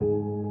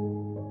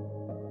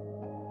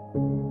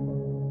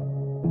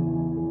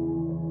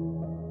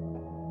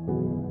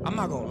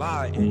not gonna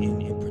lie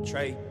and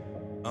portray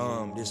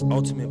this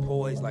ultimate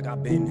poise like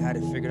I've been had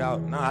it figured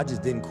out. Nah, I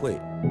just didn't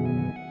quit.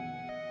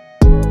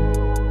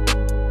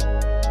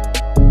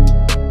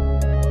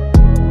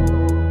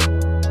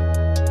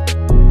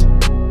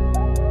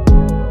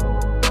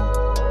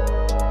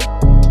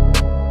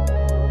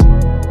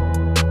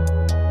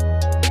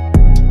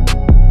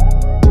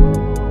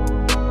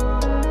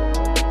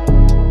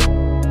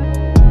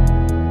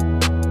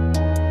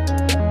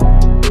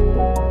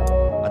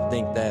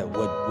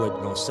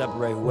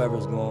 Separate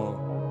whoever's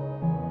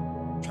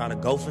going trying to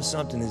go for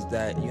something is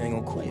that you ain't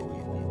gonna quit.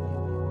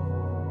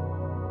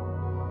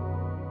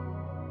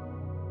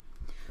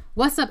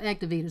 What's up,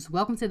 activators?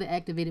 Welcome to the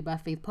Activated by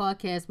Faith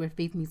podcast, where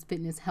faith meets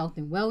fitness, health,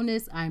 and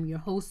wellness. I'm your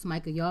host,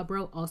 Micah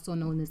Yarbrough, also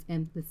known as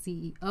M the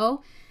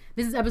CEO.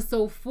 This is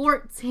episode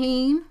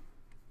 14.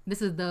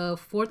 This is the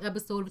fourth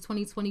episode of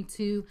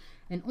 2022,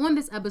 and on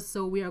this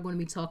episode, we are going to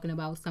be talking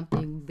about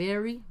something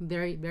very,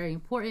 very, very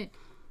important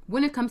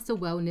when it comes to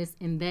wellness,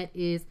 and that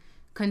is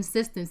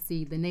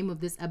consistency. The name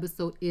of this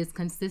episode is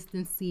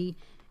Consistency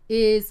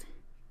is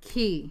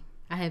Key.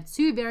 I have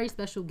two very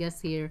special guests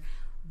here,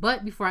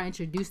 but before I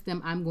introduce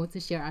them, I'm going to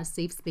share our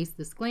safe space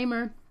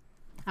disclaimer.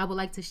 I would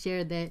like to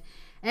share that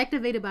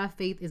Activated by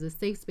Faith is a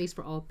safe space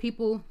for all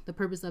people. The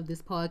purpose of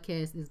this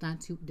podcast is not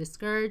to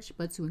discourage,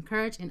 but to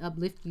encourage and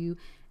uplift you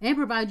and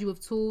provide you with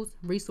tools,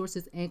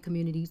 resources, and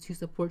communities to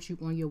support you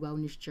on your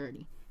wellness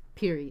journey.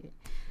 Period.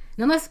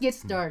 Now let's get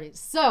started.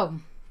 So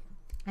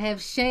I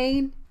have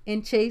Shane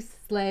and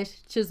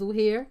Chase/Chisel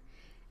here,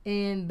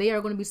 and they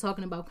are going to be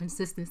talking about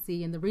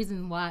consistency. And the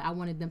reason why I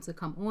wanted them to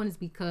come on is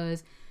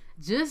because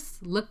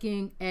just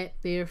looking at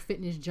their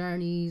fitness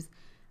journeys,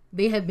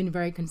 they have been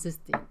very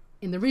consistent.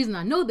 And the reason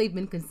I know they've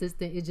been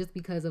consistent is just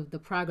because of the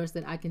progress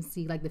that I can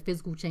see, like the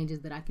physical changes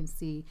that I can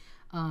see,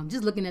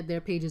 just looking at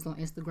their pages on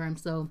Instagram.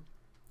 So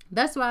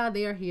that's why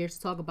they are here to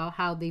talk about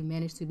how they've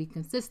managed to be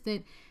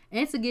consistent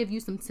and to give you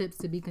some tips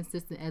to be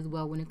consistent as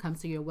well when it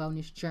comes to your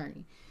wellness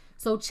journey.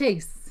 So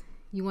Chase,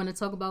 you want to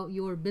talk about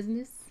your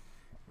business?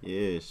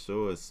 Yeah,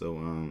 sure.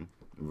 So,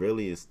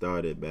 really it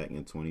started back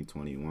in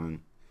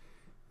 2021.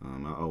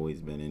 I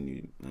always been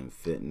in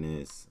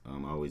fitness. I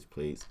always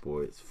played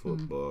sports,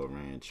 football,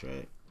 ran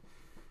track.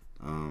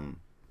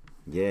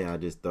 I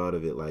just thought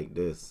of it like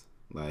this.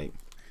 Like,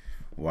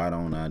 why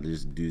don't I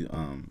just do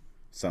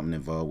something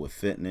involved with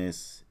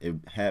fitness? It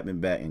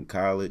happened back in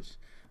college.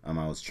 I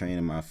was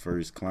training my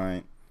first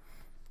client.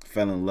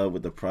 Fell in love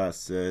with the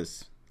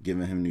process,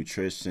 giving him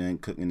nutrition,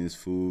 cooking his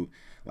food,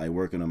 like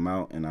working him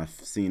out, and I've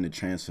seen the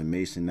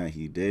transformation that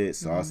he did.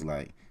 So I was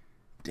like,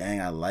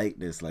 dang, I like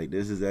this. Like,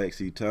 this is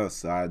actually tough.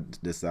 So I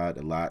decided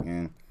to lock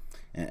in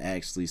and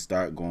actually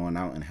start going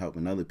out and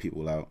helping other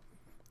people out.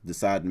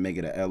 Decided to make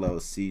it a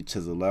LLC,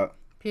 Chisel Up.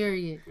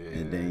 Period. Yeah.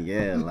 And then,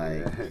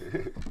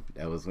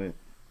 that was it.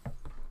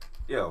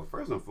 Yo,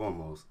 first and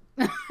foremost,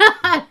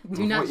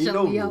 do not shut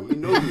me up. You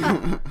know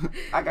me.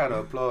 I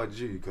gotta applaud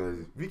you because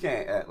we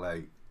can't act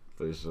like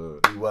for sure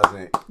we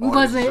wasn't at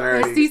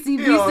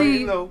CCBC.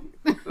 You know,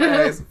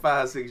 last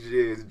 5-6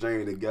 years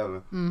journey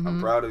together. Mm-hmm.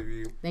 I'm proud of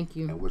you. Thank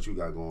you. And what you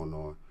got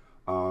going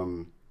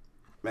on.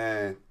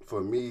 Man,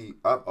 for me,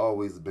 I've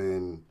always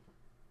been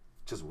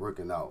just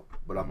working out,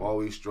 but I've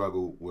always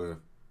struggled with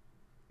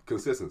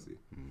consistency.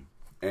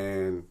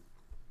 And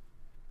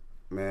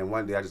man,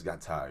 one day I just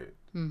got tired.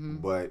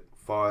 But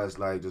far as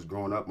like just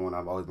growing up on,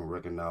 I've always been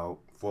working out,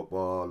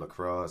 football,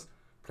 lacrosse,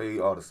 played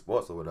all the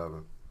sports or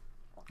whatever.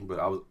 But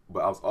I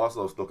was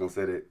also still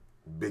considered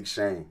Big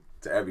Shane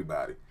to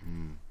everybody.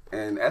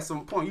 And at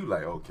some point you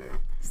like, okay,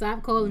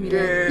 stop calling me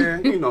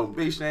that. Yeah,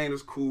 Big Shane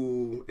is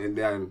cool. And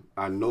then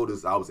I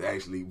noticed I was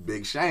actually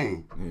Big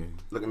Shane.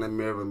 Looking in the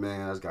mirror,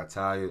 man, I just got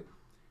tired.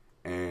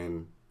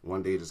 And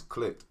one day it just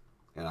clicked.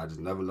 And I just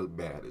never looked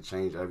back. I had to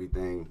change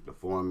everything, the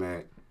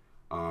format,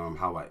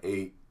 how I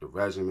ate, the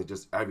regimen,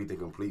 just everything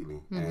completely.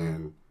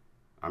 And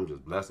I'm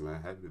just blessed,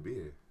 man. Happy to be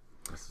here.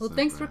 Well,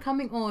 thanks for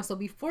coming on. So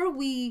before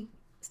we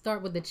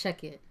start with the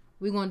check-in,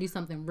 we're going to do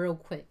something real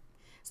quick.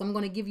 So I'm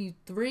going to give you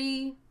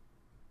 3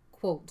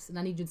 quotes, and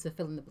I need you to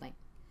fill in the blank.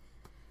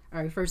 All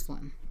right, first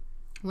one.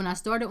 When I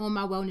started on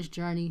my wellness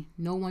journey,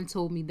 no one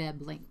told me that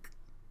blank.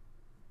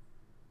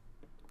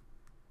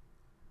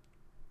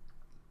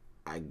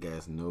 I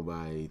guess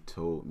nobody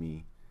told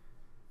me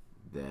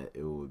that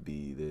it would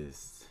be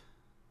this.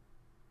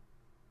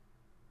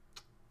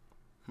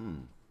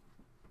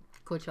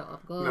 Coach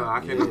off. Go No,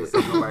 I can't even say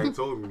nobody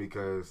told me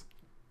because,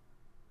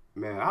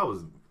 man, I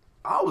was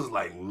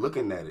like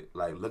looking at it,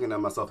 like looking at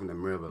myself in the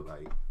mirror,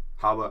 like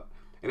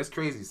and it's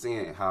crazy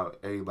seeing how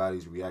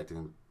everybody's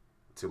reacting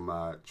to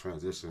my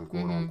transition,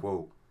 quote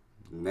unquote,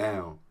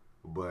 now.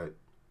 But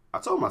I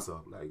told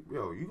myself, like,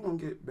 yo, you gonna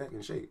get back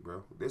in shape,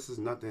 bro. This is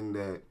nothing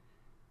that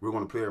we're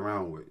gonna play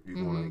around with.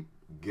 You're gonna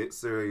get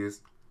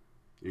serious.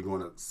 You're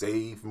gonna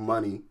save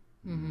money,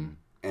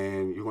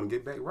 and you're gonna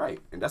get back right.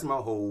 And that's my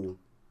whole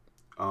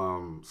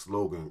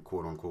slogan,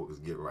 quote unquote, is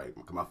get right.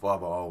 My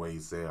father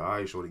always said, "All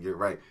right, sure to get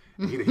right."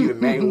 He the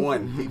main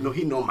one.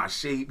 He know my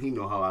shape. He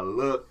know how I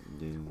look.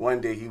 Yeah.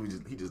 One day he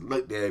just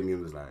looked at me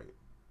and was like,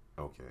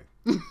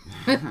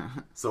 Okay.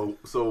 so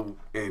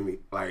and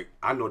like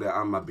I know that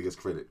I'm my biggest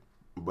critic,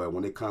 but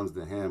when it comes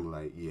to him,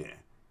 like yeah,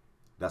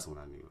 that's when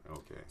I knew.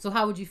 Okay. So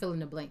how would you fill in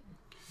the blank?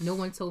 No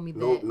one told me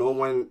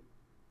that.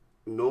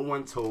 No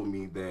one told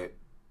me that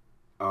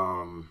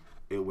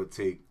it would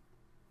take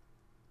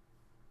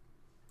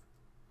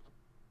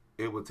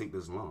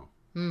this long.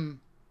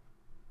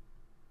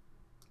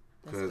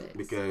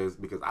 Because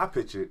I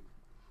pictured,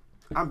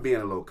 I'm being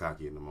a little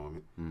cocky in the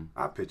moment.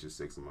 I pictured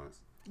 6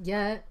 months.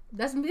 Yeah,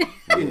 that's me.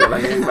 You know,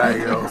 like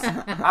everybody else.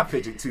 I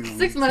pictured 2 weeks.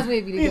 6 months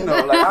maybe together.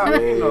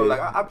 You know, like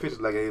I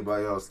pictured like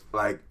everybody else.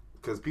 Like,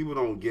 because people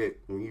don't get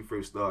when you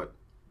first start.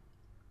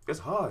 It's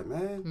hard,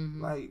 man.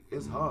 Like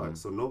it's hard.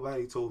 So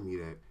nobody told me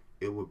that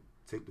it would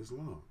take this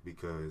long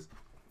because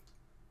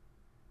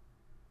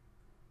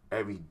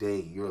every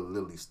day you're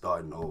literally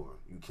starting over.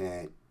 You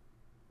can't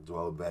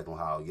dwell back on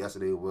how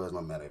yesterday was.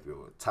 No matter if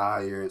you're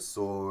tired,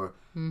 sore.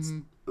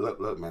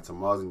 Look, man.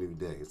 Tomorrow's a new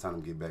day. It's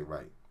time to get back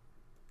right.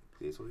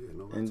 Yeah, so yeah,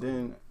 nobody and told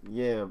then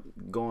me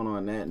that. going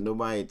on that,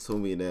 nobody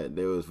told me that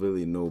there was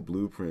really no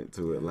blueprint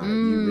to it. Like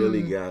you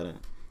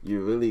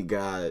really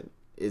got.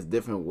 It's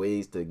different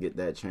ways to get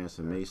that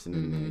transformation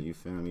in there. You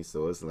feel me?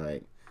 So it's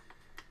like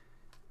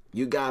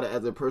you gotta,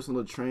 as a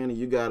personal trainer,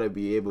 you gotta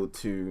be able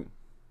to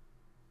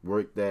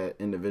work that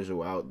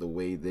individual out the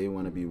way they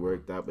want to be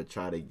worked out, but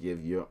try to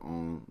give your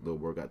own little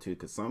workout too.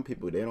 Because some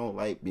people, they don't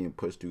like being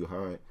pushed too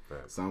hard.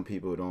 Right. Some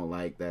people don't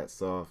like that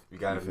soft. You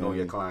gotta know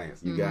your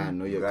clients. You gotta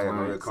know your clients.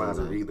 Know your clients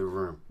and read the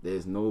room.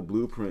 There's no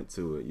blueprint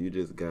to it. You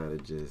just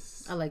gotta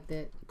I like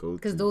that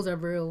because those are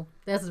real.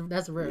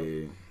 That's real.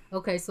 Yeah.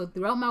 Okay, so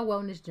throughout my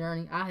wellness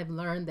journey, I have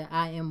learned that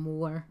I am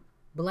more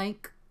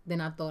blank than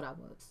I thought I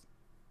was.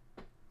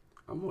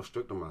 I'm more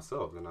strict on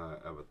myself than I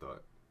ever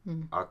thought.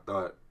 I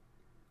thought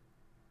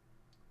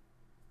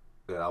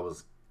that I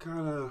was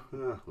kind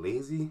of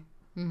lazy,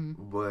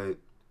 but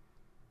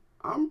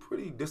I'm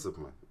pretty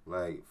disciplined.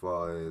 Like,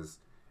 far as,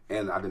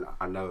 and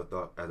I never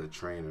thought as a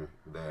trainer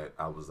that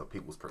I was a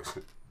people's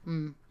person.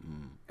 And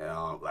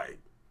like,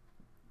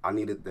 I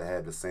needed to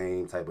have the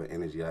same type of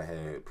energy I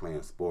had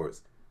playing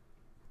sports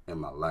in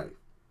my life.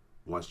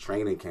 Once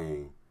training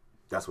came,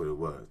 that's what it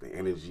was. The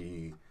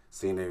energy,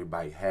 seeing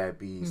everybody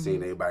happy,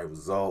 seeing everybody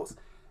results.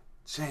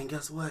 Shane,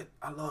 guess what?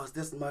 I lost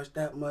this much,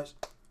 that much.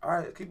 All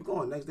right, keep it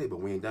going next day, but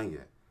we ain't done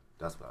yet.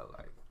 That's what I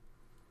like.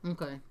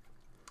 Okay.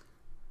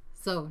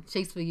 So,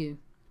 Chase, for you.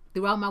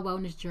 Throughout my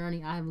wellness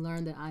journey, I have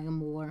learned that I am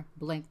more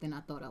blank than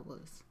I thought I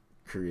was.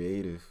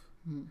 Creative.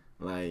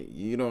 Like,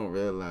 you don't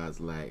realize,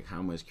 like,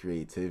 how much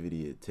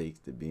creativity it takes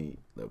to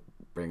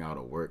bring out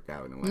a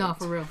workout. And, like, no,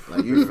 for real.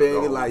 Like, you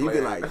feel me? Like, you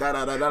be like,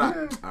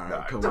 da-da-da-da-da. All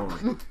right, come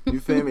on. You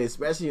feel me?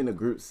 Especially in a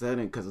group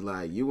setting, because,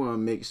 like, you want to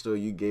make sure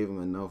you gave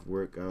them enough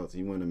workouts.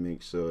 You want to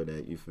make sure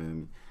that, you feel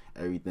me,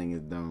 everything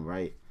is done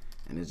right.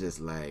 And it's just,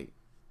 like,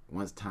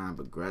 once time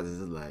progresses,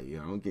 it's like,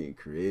 yo, I'm getting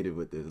creative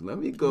with this. Let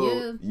me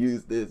go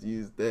use this,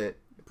 use that.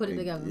 Put it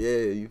together.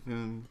 Yeah, you feel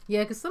me?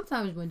 Yeah, because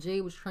sometimes when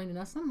Jay was training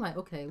us, I'm like,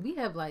 okay, we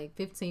have like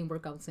 15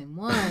 workouts in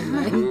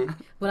one. Like,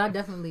 but I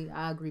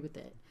agree with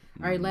that.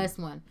 All right, last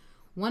one.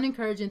 One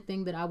encouraging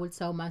thing that I would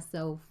tell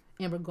myself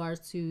in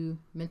regards to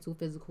mental,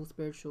 physical,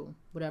 spiritual,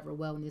 whatever,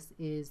 wellness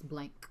is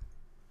blank.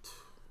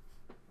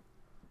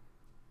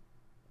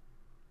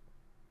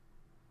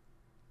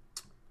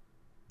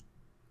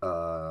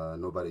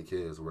 Nobody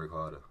cares. Work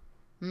harder.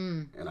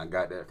 And I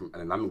got that from,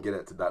 and I'm gonna get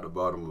that to Dr.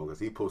 Baltimore because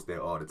he posts that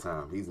all the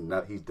time. He's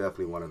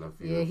definitely one of the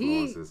few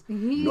influencers.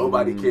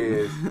 Nobody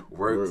cares.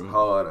 Works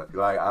harder.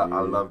 Like I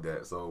love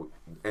that. So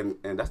and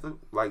that's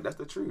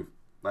the truth.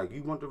 Like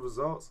you want the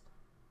results.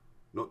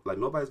 No, like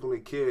nobody's gonna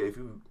care if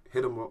you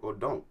hit them or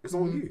don't. It's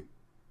on you.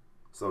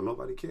 So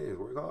nobody cares.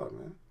 Work hard,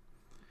 man.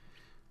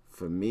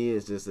 For me,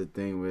 it's just a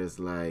thing where it's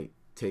like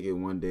take it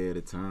one day at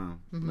a time.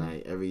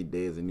 Like every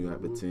day is a new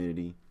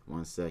opportunity.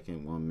 1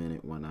 second, 1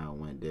 minute, 1 hour,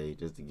 1 day,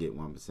 just to get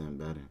 1%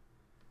 better.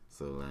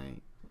 So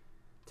like,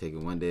 take it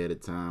one day at a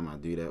time. I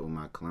do that with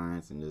my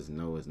clients, and just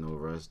know it's no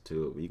rush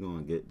to it. We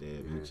gonna get there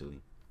eventually.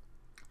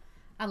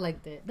 I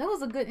like that. That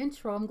was a good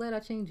intro. I'm glad I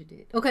changed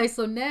it. Okay,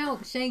 so now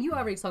Shane, you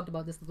already talked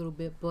about this a little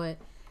bit, but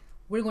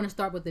we're gonna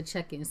start with the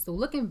check-in. So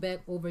looking back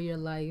over your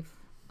life,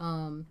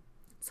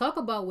 talk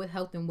about what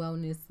health and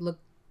wellness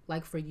looked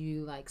like for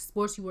you, like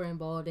sports you were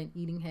involved in,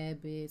 eating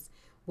habits,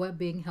 what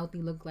being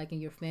healthy looked like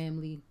in your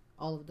family.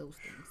 All of those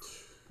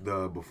things.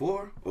 The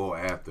before or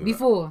after?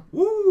 Before.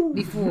 Woo!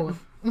 Before.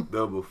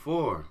 The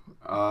before.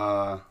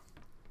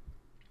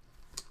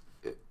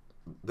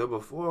 The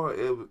before,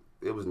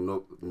 it was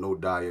no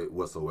diet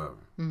whatsoever.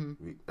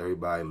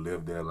 Everybody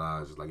lived their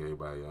lives just like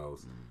everybody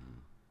else.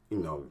 You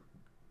know,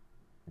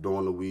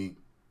 during the week,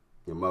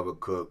 your mother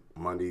cooked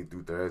Monday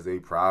through Thursday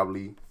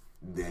probably.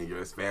 Then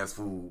your fast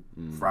food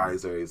Friday,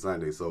 Saturday,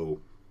 Sunday. So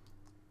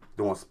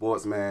doing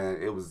sports, man,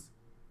 it was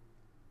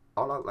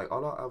all I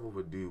ever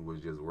would do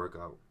was just work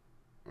out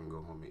and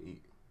go home and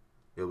eat.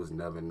 It was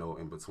never no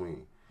in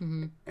between.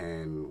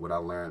 And what I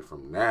learned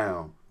from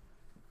now,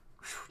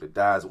 the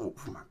diets, oh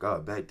my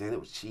God, back then it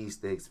was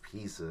cheesesteaks,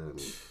 pizza, and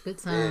good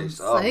times.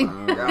 fish. Oh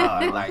my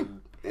God, like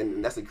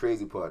and that's the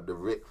crazy part.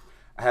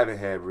 I haven't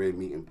had red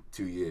meat in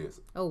 2 years,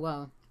 Oh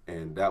wow.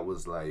 and that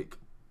was like,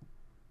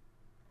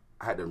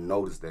 I had to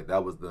notice that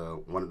was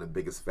one of the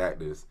biggest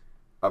factors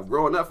of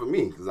growing up for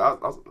me, because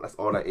that's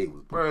all I ate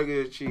was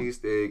burgers,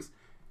 cheesesteaks,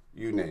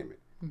 you name it.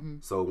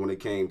 So when it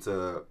came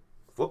to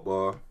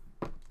football,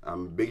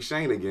 I'm Big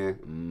Shane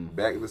again,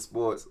 back in the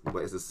sports, but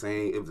it was the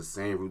same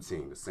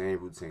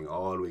routine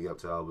all the way up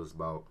till I was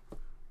about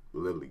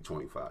literally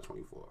 25,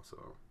 24.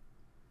 So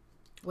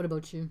What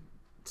about you?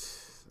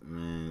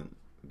 Man,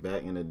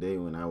 back in the day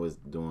when I was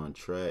doing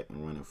track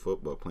and running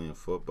football, playing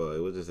football, it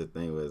was just a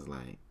thing where it's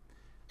like,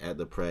 at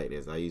the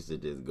practice, I used to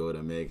just go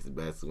to Meg's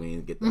Best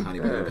Wings, get the honey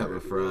butter pepper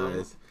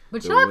fries.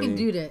 But the y'all wing. can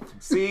do that.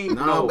 see,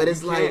 No, but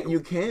it's like you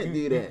can't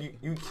do that.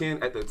 You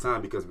can at the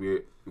time because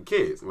we're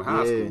kids. We're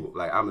high Yeah. school.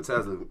 Like our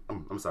metabolism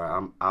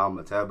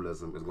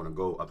is going to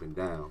go up and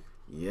down.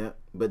 Yeah,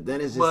 but then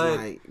it's just But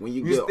like when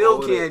you you get still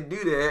older, can't do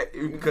that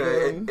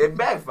because it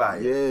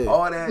backfires. Yeah.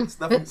 All that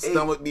stuff you ate,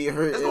 stomach be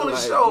hurt. it's going to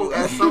like, show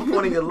at some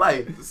point in your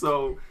life.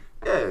 So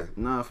yeah,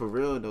 Nah, for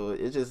real though,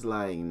 it's just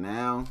like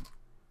now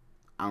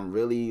I'm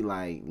really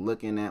like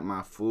looking at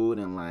my food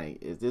and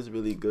like, is this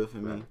really good for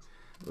me?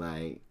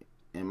 Like,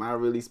 am I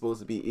really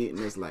supposed to be eating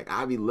this? Like,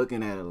 I be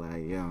looking at it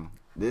like, yo,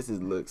 this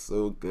looks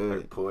so good.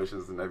 like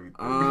portions and everything.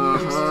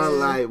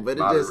 Like, but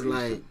it just Moderation.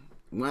 like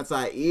once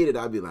I eat it,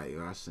 I be like,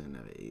 oh, I should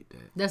never eat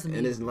that. That's me.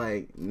 And it's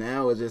like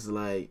now it's just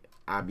like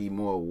I be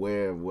more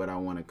aware of what I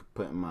want to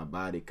put in my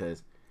body,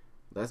 because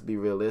let's be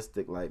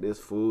realistic. Like, this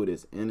food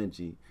is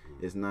energy.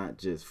 It's not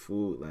just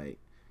food. Like,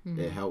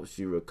 it helps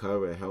you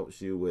recover. It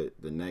helps you with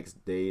the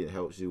next day. It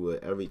helps you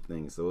with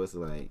everything. So it's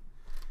like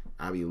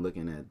I be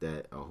looking at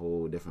that a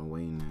whole different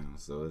way now.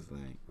 So it's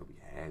like, We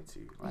had to.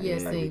 Like, Yeah,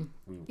 like, same.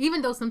 we-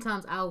 Even though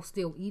sometimes I'll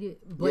still eat it,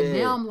 but Yeah.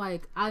 now I'm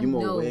like, I you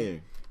more know.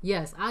 aware.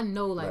 Yes, I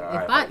know. Like, Like, if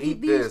alright, I if I eat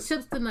eat these this,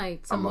 chips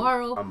tonight,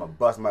 tomorrow, I'm gonna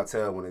bust my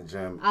tail in the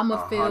gym.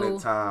 I'ma 100 feel-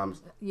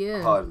 times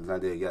yeah. harder than I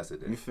did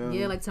yesterday. You feel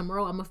yeah, me? like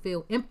tomorrow, I'm gonna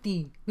feel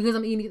empty because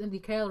I'm eating these empty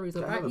calories. Or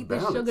if Gotta I have eat a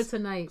this sugar balance.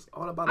 tonight,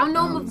 All about I a know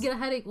I'm gonna balance. get a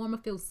headache or I'm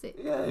gonna feel sick.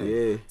 Yeah.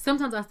 Yeah.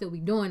 Sometimes I still be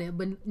doing it,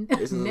 but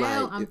is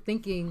now like- I'm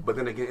thinking, But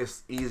then again,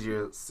 it's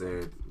easier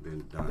said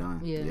than done.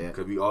 Done. Yeah. Yeah.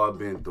 Because we all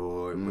been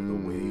through it with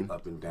the weight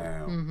up and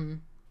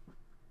down.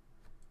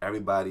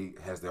 Everybody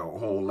has their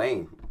own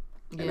lane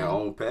and their Yeah.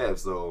 own path.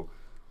 So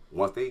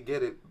once they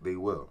get it, they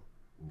will.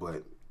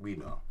 But we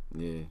know.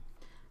 Yeah.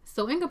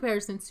 so in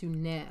comparison to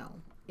now,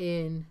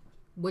 in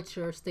what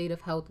your state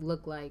of health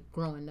looked like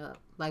growing up,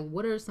 like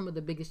what are some of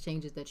the biggest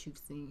changes that you've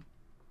seen?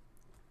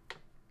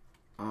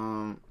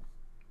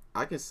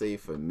 I can say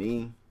for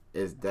me,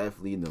 it's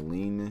definitely the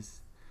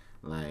leanness.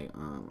 Like,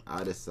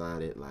 I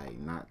decided like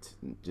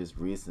just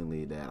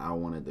recently that I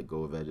wanted to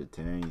go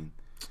vegetarian.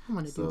 I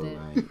want to So do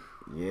that. like,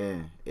 yeah,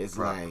 it's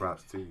like,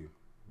 Props to you.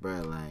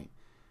 bruh, like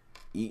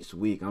each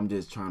week I'm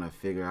just trying to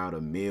figure out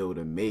a meal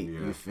to make. Yeah.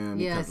 You feel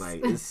me? Yes. Because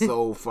like it's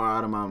so far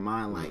out of my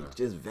mind. Like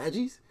just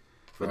veggies.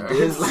 But Facts.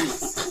 there's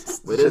like,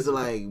 but it's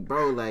like,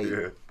 bro, like.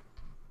 Yeah.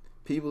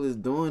 People is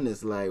doing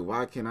this, like,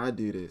 why can't I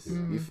do this?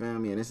 You feel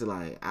me? And it's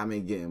like I've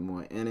been getting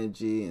more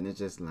energy, and it's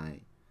just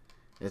like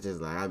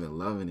I've been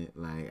loving it.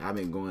 Like, I've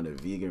been going to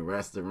vegan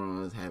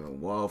restaurants, having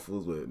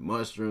waffles with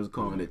mushrooms,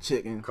 calling it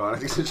chicken.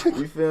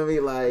 You feel me?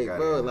 Like, Got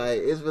bro, it. like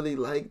it's really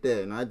like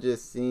that. And I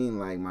just seen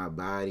like my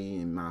body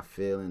and my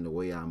feeling, the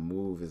way I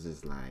move is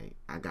just like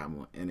I got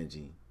more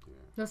energy.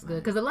 That's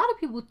good because a lot of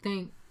people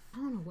think, I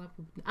don't know why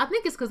people, I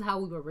think it's because how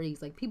we were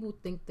raised. Like people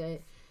think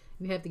that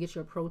you have to get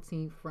your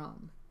protein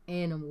from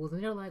animals,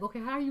 and they're like, okay,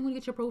 how are you going to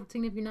get your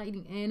protein if you're not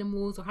eating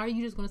animals, or how are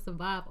you just going to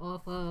survive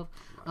off of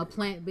a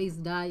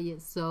plant-based diet?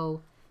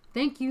 So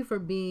thank you for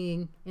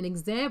being an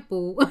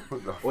example.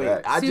 Wait,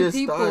 Facts. I To just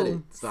people.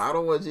 started, so I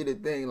don't want you to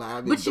think like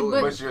I've been But you-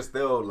 doing. but- But you're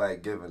still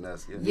like giving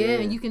us. Yeah,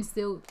 and you can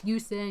still, you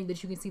saying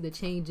that you can see the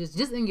changes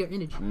just in your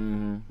energy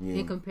Yeah,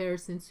 in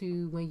comparison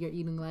to when you're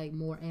eating like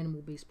more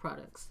animal-based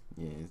products.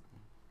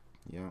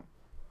 yeah.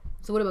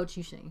 So what about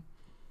you, Shane?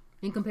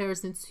 In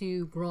comparison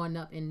to growing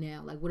up and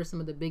now, like what are some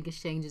of the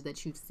biggest changes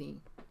that you've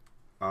seen?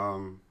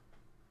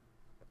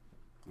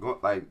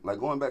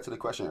 Going back to the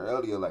question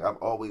earlier, like I've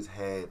always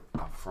had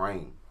a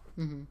frame,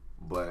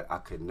 but I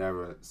could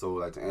never. So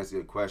like to answer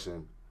your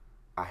question,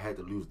 I had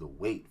to lose the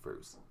weight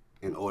first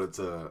in order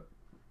to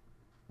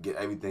get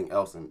everything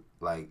else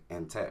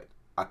intact.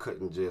 I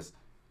couldn't just.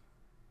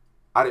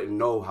 I didn't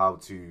know how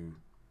to.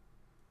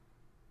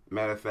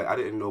 Matter of fact, I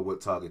didn't know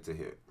what target to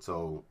hit,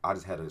 so I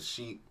just had a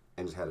sheet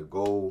and just had a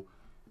goal.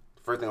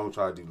 First thing I'm gonna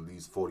try to do is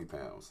lose 40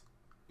 pounds.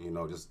 You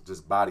know,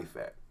 just body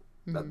fat.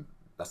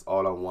 That's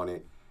all I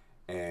wanted.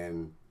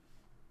 And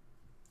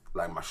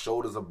like my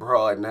shoulders are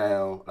broad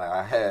now. Like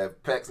I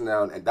have pecs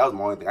now, and that was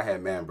my only thing. I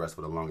had man breasts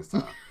for the longest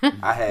time.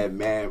 I had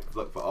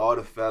look for all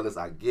the fellas.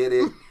 I get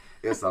it.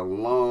 It's a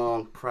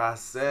long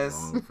process.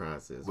 Long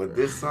process. But bro.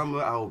 this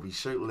summer I will be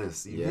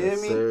shirtless. You Yes,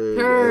 hear me? sir.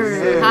 Purr,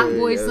 Yes, sir. hot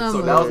boy Yes, summer.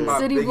 So that was my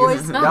City biggest. boy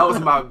summer. That was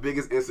my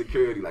biggest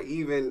insecurity. Like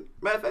even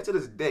matter of fact, to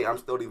this day, I'm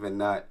still even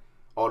not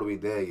all the way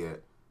there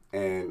yet,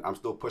 and I'm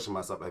still pushing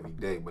myself every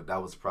day. But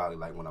that was probably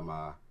like one of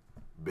my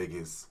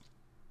biggest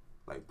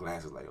like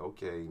glances, like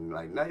okay,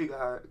 like now you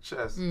got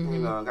chest, Mm-hmm. you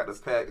know, got the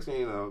packs,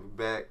 you know,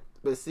 back.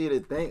 But see the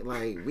thing,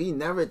 like we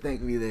never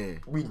think we there.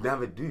 We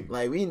never do.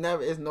 Like we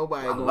never. It's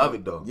nobody. I love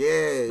it though.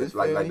 Yeah, it's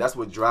like that's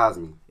what drives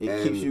me. It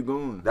And keeps you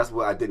going. That's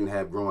what I didn't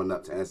have growing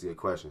up. To answer your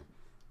question,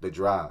 the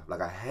drive.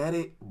 Like I had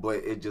it, but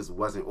it just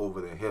wasn't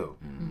over the hill.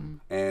 Mm-hmm.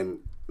 And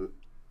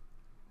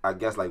I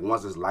guess like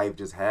once this life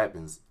just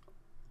happens,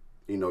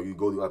 you know, you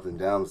go through ups and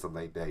downs and stuff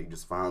like that. You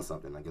just find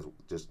something. I guess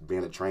just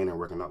being a trainer and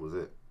working out was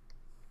it.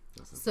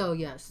 So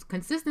yes,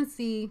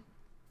 consistency.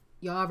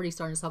 You're already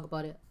starting to talk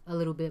about it a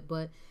little bit,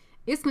 but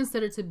it's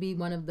considered to be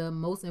one of the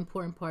most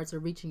important parts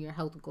of reaching your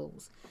health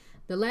goals.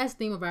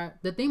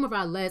 The theme of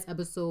our last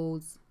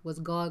episodes was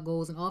God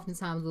goals, and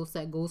oftentimes we'll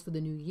set goals for the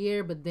new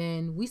year, but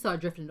then we start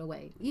drifting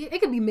away.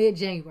 It could be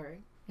mid-January,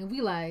 and we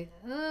like,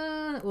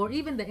 or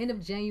even the end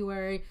of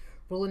January,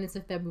 rolling into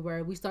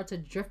February, we start to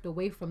drift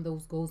away from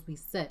those goals we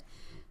set.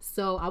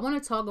 So I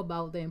want to talk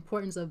about the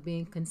importance of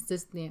being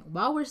consistent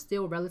while we're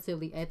still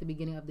relatively at the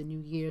beginning of the new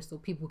year, so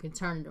people can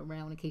turn it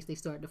around in case they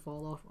start to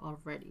fall off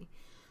already.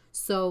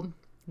 So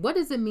what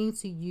does it mean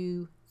to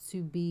you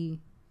to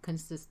be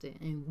consistent,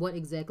 and what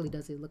exactly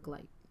does it look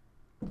like?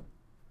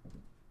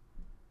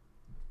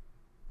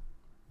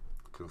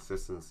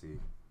 Consistency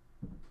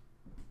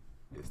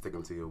is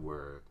sticking to your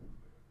word.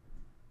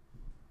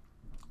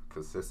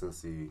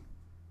 Consistency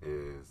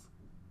is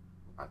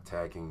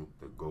attacking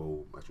the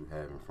goal that you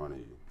have in front of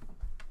you.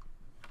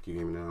 Can you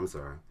hear me now? I'm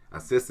sorry.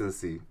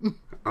 Consistency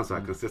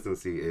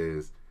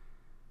is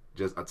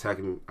just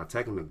attacking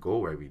the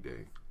goal every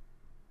day.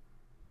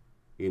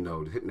 You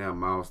know, hitting that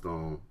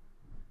milestone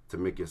to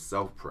make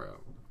yourself proud.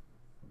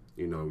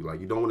 You know, like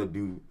you don't want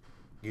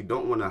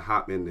to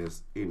hop in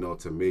this, you know,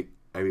 to make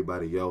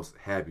everybody else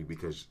happy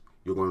because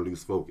you're going to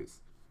lose focus.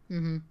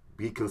 Mm-hmm.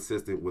 Be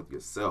consistent with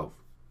yourself.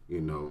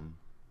 You know,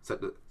 set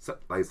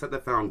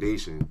the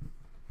foundation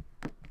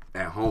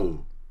at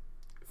home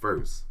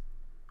first.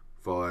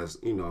 For us,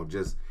 you know,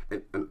 just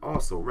and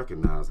also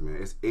recognize, man,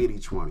 it's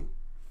 80-20.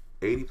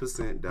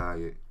 80%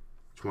 diet,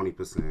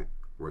 20%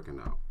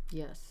 working out.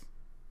 Yes.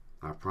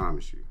 I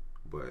promise you.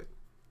 But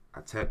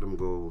attack them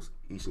goals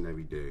each and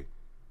every day,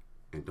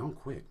 and don't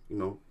quit. You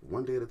know,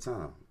 one day at a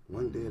time.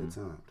 One day at a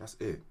time. That's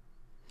it.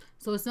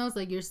 So it sounds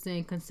like you're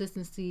saying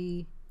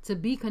consistency. To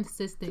be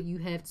consistent, you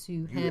have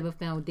to have a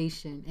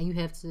foundation, and you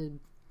have to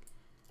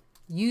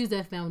use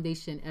that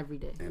foundation every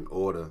day in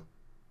order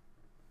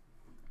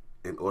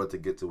to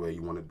get to where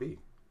you want to be.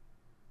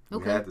 You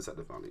have to set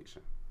the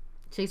foundation.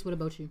 Chase, what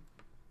about you?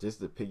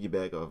 Just to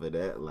piggyback off of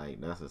that, like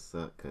that's a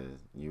suck because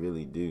you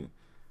really do.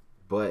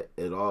 But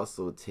it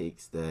also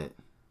takes that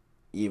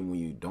even when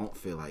you don't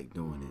feel like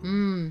doing it.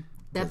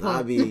 That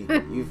Cause part.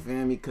 you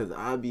feel me? Cause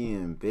I be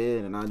in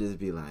bed and I just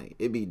be like,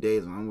 it be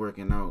days when I'm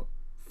working out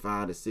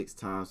 5 to 6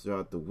 times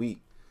throughout the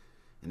week,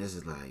 and this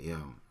is like,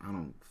 yo, I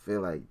don't feel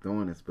like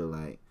doing this, but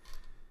like,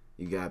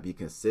 you gotta be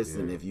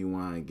consistent if you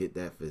want to get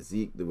that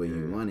physique the way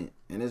you want it.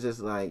 And it's just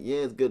like, yeah,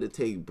 it's good to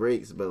take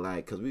breaks, but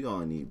like, cause we all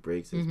need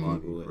breaks as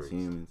people, as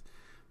humans.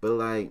 But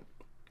like,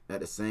 at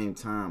the same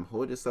time,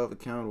 hold yourself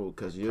accountable,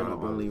 cause you're the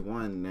only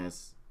one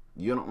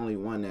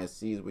that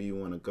sees where you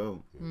want to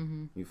go.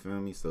 You feel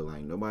me? So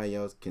like, nobody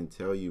else can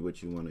tell you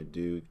what you want to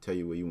do, tell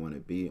you where you want to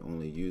be,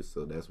 only you.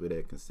 So that's where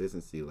that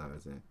consistency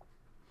lies in.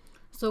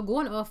 So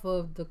going off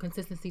of the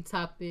consistency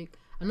topic,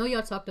 I know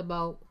y'all talked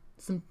about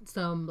some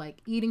like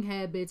eating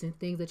habits and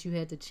things that you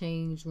had to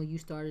change when you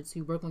started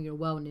to work on your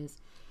wellness.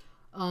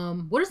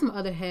 What are some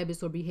other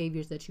habits or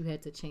behaviors that you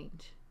had to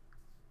change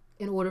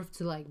in order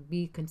to like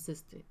be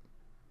consistent?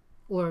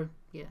 Or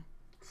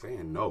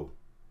saying no.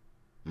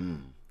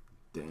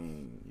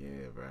 Dang,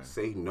 yeah, bro.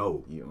 Say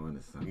no. You on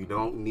to something. You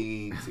don't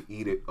need to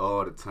eat it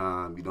all the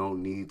time. You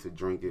don't need to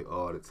drink it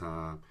all the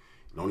time.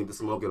 You don't need to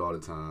smoke it all the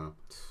time.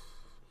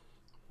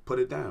 Put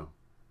it down.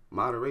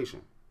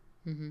 Moderation.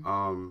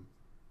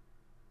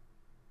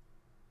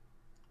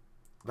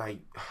 Like,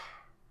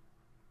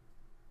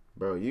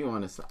 bro, you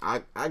on to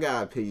I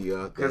gotta pick you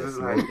up that it's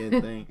smoking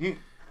like, thing.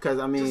 Cause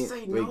I mean, just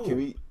say no. wait, can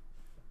we?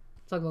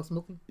 talk about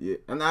smoking? Yeah,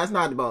 and it's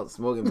not about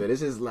smoking, but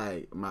it's just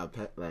like my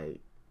pet,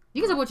 like.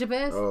 You can talk about your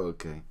past. Oh,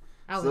 okay.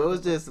 I So was-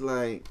 it's just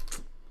like,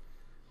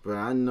 bro,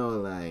 I know,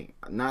 like,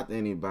 not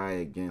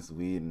anybody against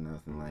weed and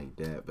nothing like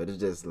that, but it's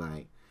just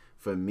like,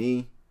 for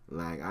me,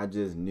 like, I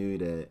just knew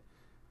that,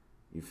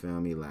 you feel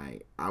me,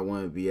 like, I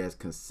want to be as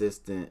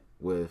consistent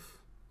with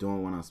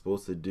doing what I'm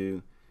supposed to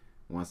do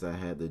once I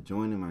had the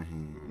joint in my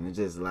hand. And it's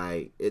just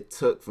like, it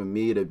took for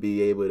me to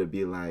be able to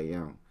be like,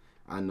 yo,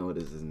 I know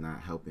this is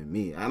not helping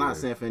me. I'm not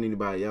saying for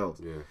anybody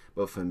else,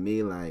 but for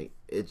me, like,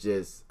 it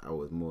just, I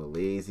was more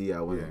lazy.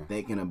 I wasn't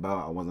thinking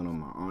about, I wasn't on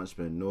my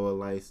entrepreneur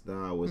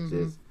lifestyle. I was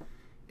just,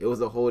 it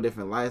was a whole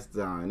different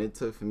lifestyle. And it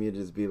took for me to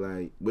just be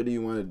like, what do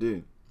you want to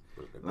do?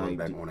 Going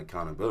back on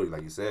accountability,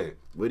 like you said.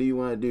 What do you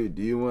want to do?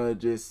 Do you want to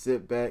just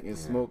sit back and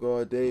smoke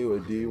all day, or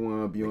do you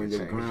want to be on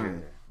your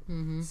grind?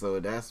 So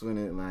that's when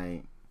it,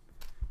 like,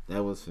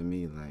 that was for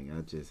me. Like,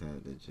 I just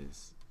had to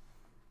just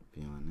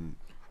be on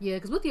it. Yeah,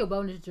 because with your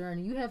wellness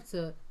journey, you got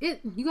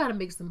to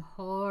make some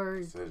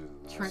hard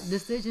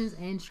decisions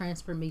and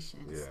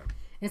transformations. Yeah.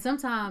 And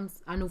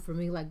sometimes I know for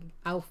me, like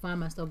I'll find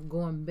myself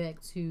going back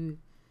to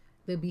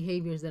the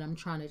behaviors that I'm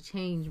trying to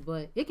change,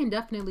 but it can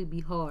definitely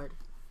be hard.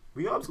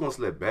 We always gonna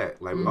slip back.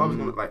 Like we always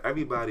gonna like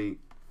everybody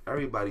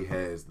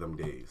has them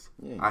days.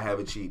 Yeah. I have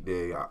a cheat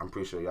day. I'm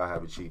pretty sure y'all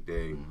have a cheat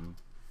day.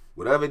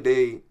 Whatever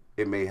day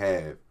it may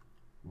have,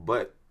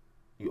 but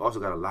you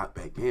also gotta lock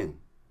back in.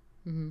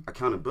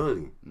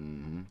 Accountability.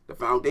 The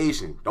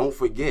foundation. Don't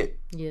forget.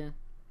 Yeah.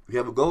 You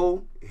have a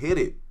goal, hit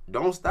it.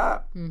 Don't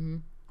stop.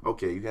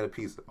 Okay, you had a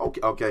pizza.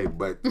 Okay,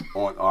 but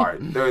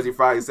on Thursday,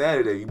 Friday,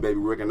 Saturday, you may be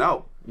working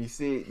out. You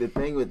see, the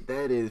thing with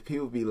that is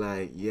people be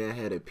like, yeah, I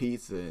had a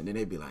pizza. And then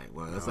they be like,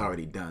 well, it's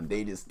already done.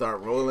 They just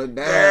start rolling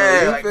down.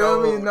 Yeah, you like,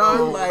 feel me?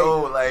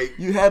 No, like,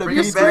 you had a bring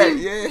it pizza. back.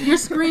 Yeah. You're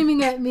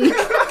screaming at me.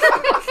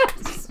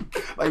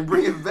 Like,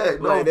 bring it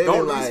back. No, Like, they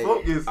don't be lose like,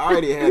 focus. I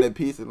already had a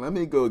pizza. Let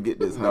me go get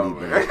this honey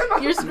back.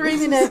 You're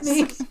screaming at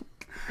me.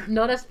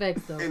 No, that's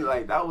facts though. And,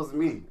 like, that was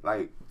me.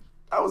 Like,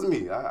 that was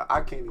me.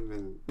 I can't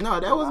even. No,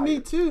 that was me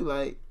too.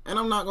 Like, and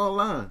I'm not gonna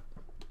lie,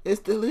 it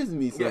still is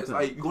me Yeah, sometimes. it's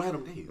like, you gonna have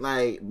them days.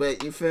 Like,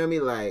 but you feel me?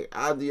 Like,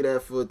 I'll do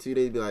that for 2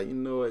 days. Be like, you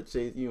know what,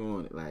 Chase, you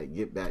on it? Like,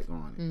 get back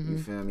on it. You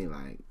feel me?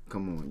 Like,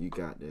 come on, you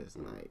got this.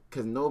 Like,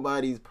 cause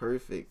nobody's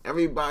perfect.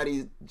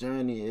 Everybody's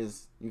journey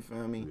is. You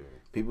feel me? Yeah.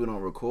 People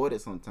don't record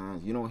it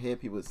sometimes. You don't hear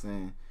people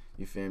saying.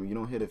 You feel me? You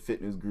don't hear the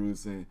fitness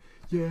gurus saying,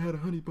 "Yeah, I had a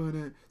honey bun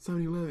at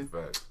 7-Eleven."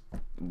 Facts.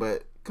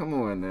 But come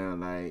on now,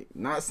 like,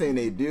 not saying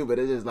they do, but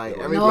it's just like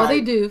No, everybody. No,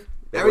 they do.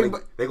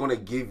 They're gonna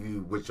give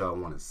you what y'all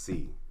want to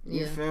see.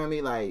 You Yeah. feel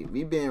me? Like,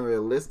 we being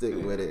realistic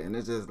with it, and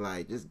it's just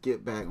like, just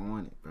get back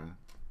on it, bro.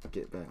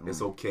 Get back on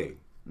It's it. okay.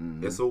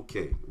 It's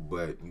okay,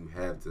 but you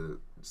have to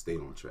stay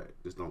on track.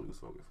 Just don't lose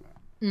focus,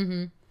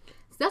 man.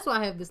 So that's why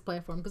I have this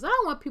platform, because I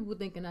don't want people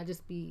thinking I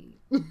just be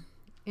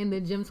in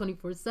the gym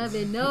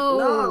 24/7.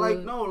 No.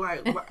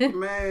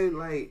 Man,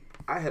 like,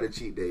 I had a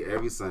cheat day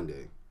every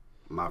Sunday,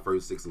 my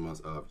first 6 months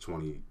of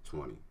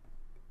 2020.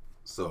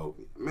 So,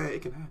 man,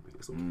 it can happen.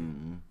 It's okay.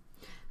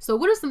 So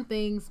what are some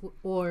things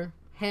or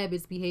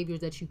habits, behaviors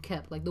that you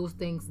kept, like those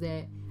things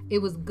that it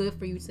was good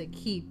for you to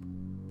keep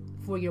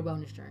for your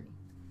wellness journey?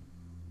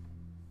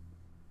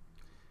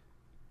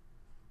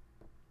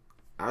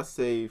 I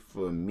say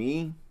for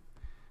me,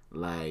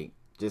 like,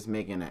 just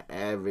making an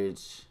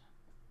average,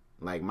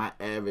 like, my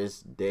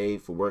average day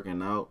for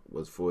working out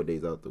was 4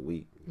 days out the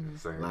week.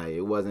 Same. Like,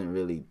 it wasn't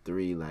really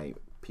 3 like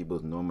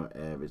people's normal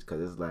average,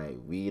 because it's like,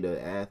 we the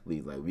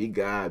athletes, like, we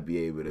gotta be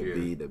able to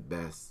be the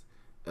best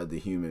of the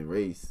human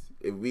race.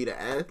 If we the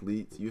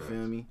athletes, you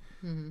feel me?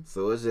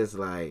 So it's just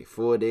like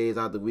 4 days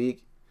out the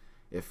week.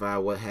 If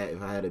I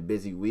had a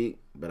busy week,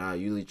 but I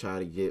usually try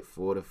to get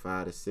 4 to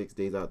 5 to 6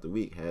 days out the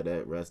week. Had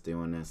that rest day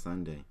on that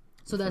Sunday.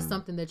 So that's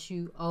something that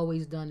you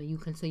always done and you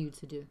continue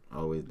to do.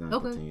 Always done.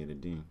 Okay. Continue to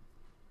do.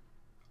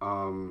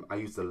 I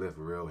used to lift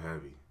real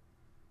heavy,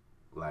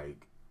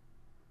 like,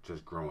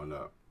 just growing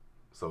up.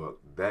 So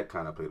that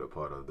kind of played a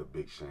part of the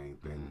Big Shane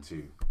thing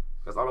too.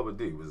 That's all I would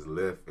do was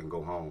lift and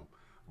go home.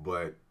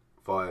 But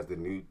as far as the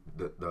new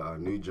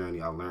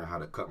journey, I learned how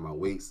to cut my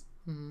weights.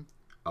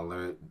 I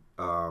learned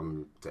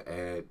to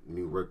add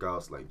new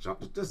workouts, like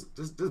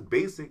just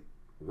basic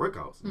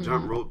workouts,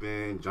 jump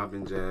roping,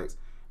 jumping jacks,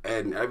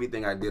 adding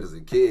everything I did as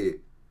a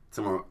kid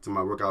to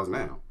my workouts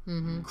now.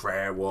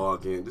 Crab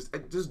walking,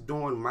 just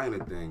doing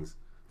minor things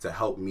to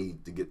help me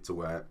to get to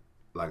where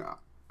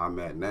I'm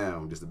at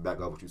now. Just to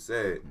back up what you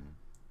said,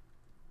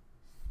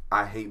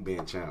 I hate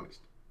being challenged,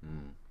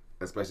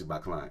 especially by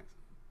clients.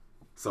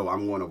 So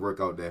I'm going to work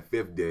out that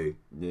 5th day.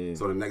 Yeah.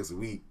 So the next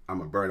week I'm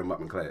gonna burn them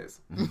up in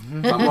class.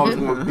 I'm always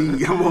gonna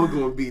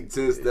be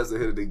 10 steps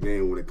ahead of the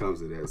game when it comes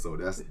to that. So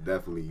that's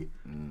definitely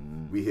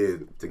we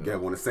here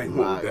together on the same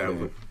one with that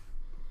one.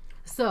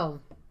 So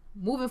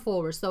moving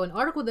forward, so an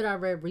article that I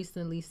read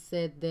recently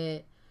said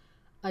that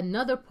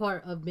another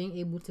part of being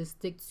able to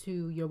stick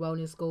to your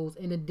wellness goals,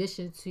 in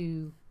addition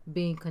to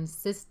being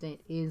consistent,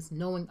 is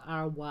knowing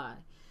our why.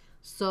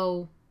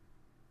 So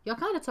y'all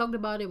kind of talked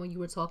about it when you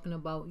were talking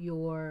about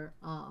your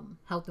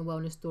health and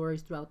wellness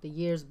stories throughout the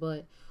years,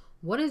 but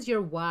what is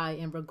your why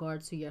in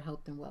regard to your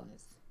health and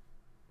wellness?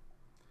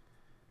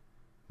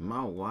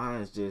 My why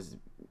is just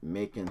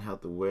making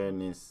health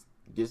awareness,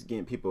 just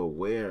getting people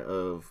aware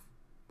of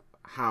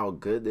how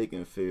good they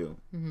can feel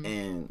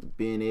and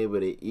being able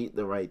to eat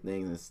the right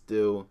things and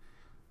still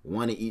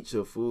want to eat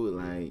your food.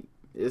 Like,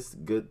 it's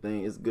good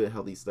thing, it's good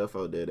healthy stuff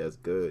out there that's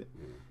good.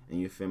 And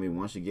you feel me,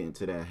 once you get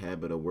into that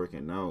habit of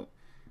working out,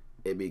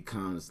 it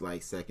becomes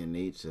like second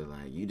nature.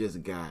 Like, you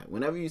just got,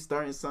 whenever you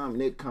starting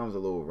something, it comes a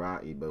little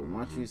rocky, but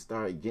once you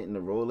start getting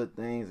the roll of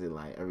things, it's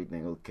like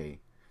everything okay.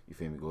 You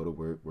feel me? Go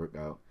to work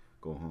out,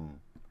 go home.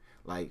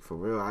 Like, for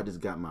real, I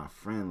just got my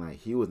friend, like,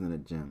 he was in the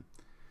gym.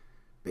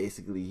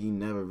 Basically, he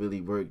never really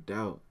worked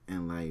out,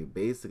 and like,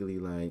 basically,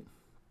 like,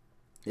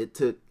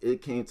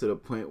 it came to the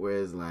point where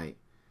it's like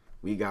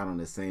we got on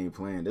the same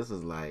plan. This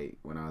was like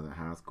when I was in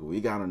high school.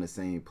 We got on the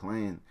same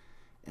plan,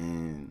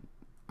 and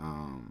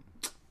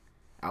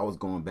I was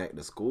going back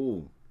to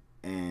school,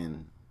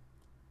 And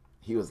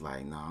he was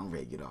like, "Nah, I'm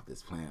ready to get off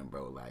this plan,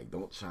 bro. Like,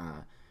 don't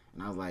try."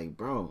 And I was like,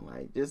 "Bro,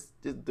 like, just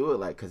do it."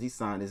 Like, cause he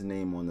signed his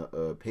name on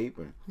the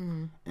paper,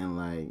 and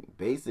like,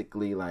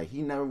 basically, like,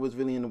 he never was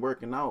really into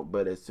working out.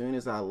 But as soon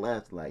as I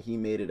left, like, he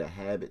made it a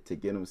habit to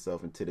get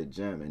himself into the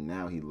gym, and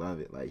now he love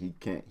it. Like, he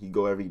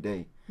go every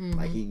day.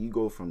 Like, you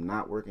go from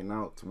not working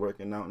out to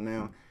working out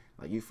now.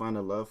 Like, you find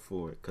a love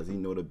for it, cause he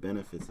know the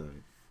benefits of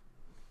it.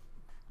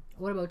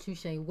 What about you,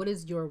 Shane? What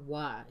is your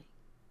why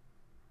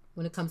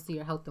when it comes to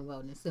your health and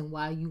wellness, and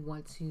why you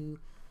want to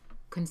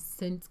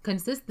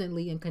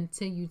consistently and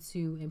continue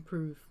to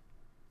improve?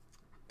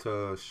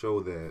 To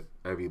show that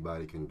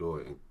everybody can do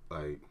it. And,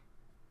 like,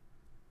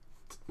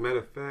 matter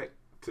of fact,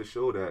 to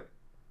show that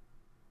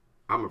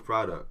I'm a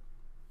product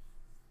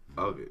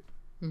of it.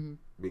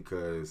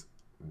 Because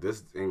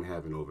this ain't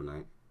happened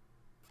overnight.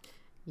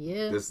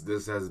 Yeah.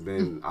 This has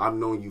been, I've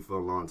known you for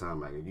a long time,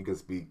 like, you can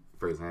speak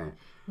firsthand.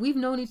 We've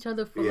known each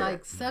other for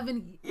like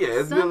 7 Yeah,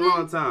 it's been a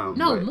long time.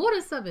 No, more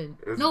than 7.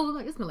 No,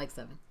 it's been like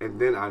 7. And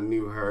then I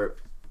knew her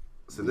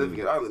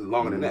significantly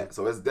longer than that.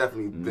 So it's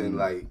definitely been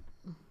like,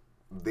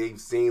 they've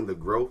seen the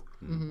growth.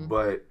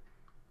 But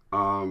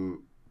I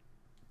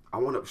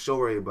want to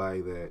show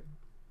everybody that,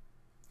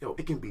 yo,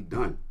 it can be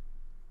done.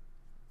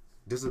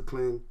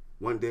 Discipline,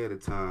 one day at a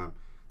time,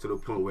 to the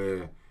point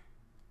where,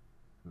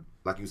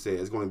 like you said,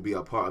 it's going to be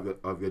a part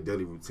of your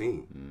daily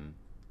routine.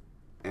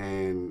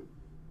 And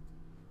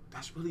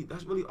that's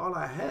really all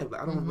I have.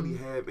 Like, I don't really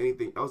have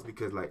anything else,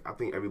 because, like, I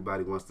think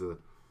everybody wants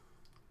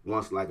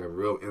like a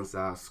real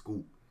inside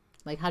scoop.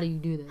 Like, how do you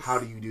do this? How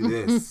do you do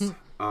this?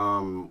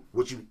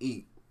 What you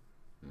eat?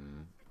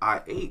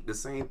 I ate the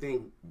same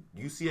thing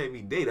you see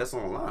every day. That's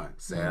online: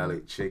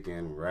 salad,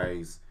 chicken,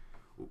 rice,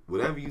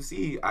 whatever you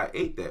see. I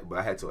ate that, but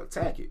I had to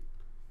attack it.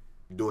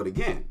 Do it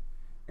again.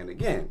 And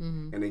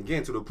again, and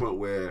again, to the point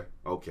where,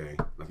 okay,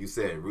 like you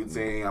said,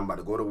 routine, I'm about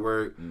to go to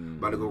work,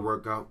 about to go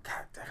work out.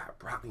 God, I got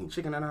broccoli and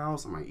chicken in the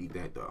house. I might eat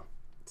that, though.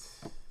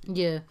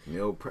 Yeah.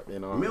 Meal prep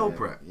and all Meal that.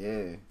 prep.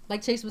 Yeah.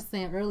 Like Chase was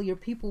saying earlier,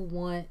 people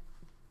want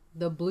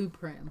the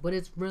blueprint, but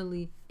it's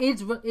really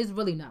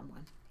not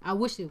one. I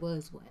wish it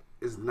was one.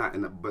 It's not,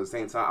 but at the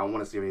same time, I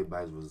want to see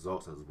everybody's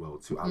results as well,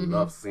 too. I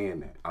love seeing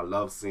that. I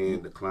love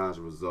seeing the client's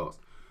results.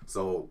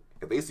 So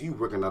if they see you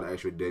working out an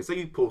extra day, say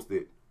you post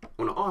it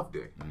on an off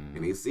day,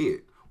 and they see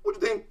it, what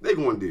do you think they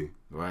going to do?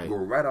 Right. Go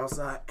right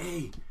outside,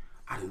 hey,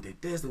 I done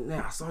did this and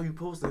that. I saw you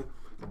posting.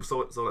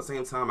 So at the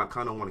same time, I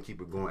kind of want to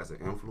keep it going as an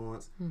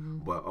influence,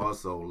 but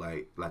also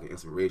like an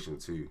inspiration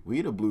too.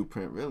 We the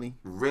blueprint, really.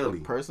 Really.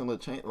 The personal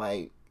change.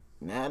 Like,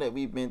 now that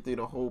we've been through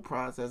the whole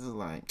process, it's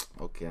like,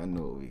 okay, I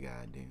know what we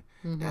gotta do.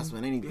 That's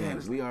when anything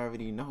we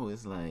already know.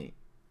 It's like,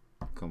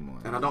 come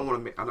on. And I don't want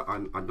to make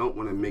I don't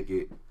want to make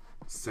it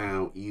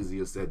sound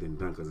easier said than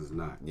done, because it's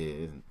not. Yeah, it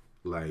isn't.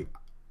 Like,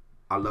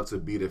 I love to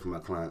be there for my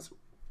clients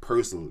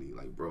personally.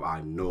 Like, bro, I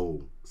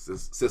know,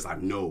 sis, I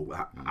know,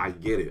 I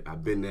get it.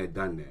 I've been there,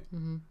 done that.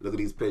 Look at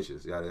these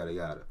pictures, yada, yada,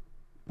 yada.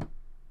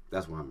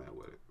 That's where I'm at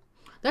with it.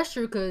 That's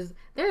true, because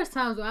there's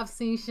times where I've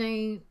seen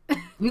Shane,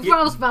 before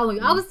I was following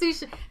you, I would see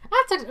Shane,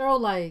 I text Earl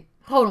like,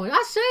 hold on,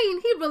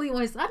 Shane, he really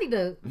wants, I need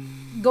to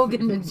go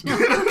get him in the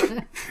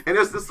gym. And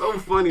it's just so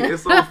funny.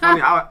 It's so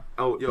funny.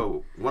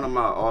 One of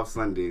my off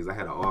Sundays, I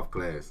had an off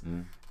class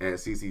at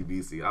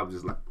CCBC. I was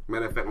just like,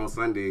 matter of fact, on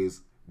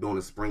Sundays, during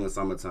the spring and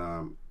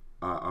summertime,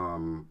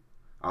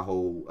 I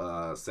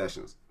hold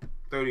sessions,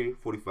 30,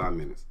 45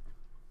 minutes.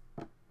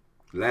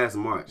 Last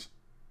March,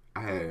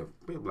 I had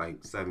maybe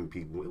like 7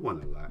 people. It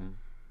wasn't a lot.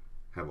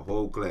 Have a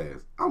whole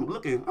class. I'm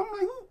looking. I'm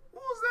like,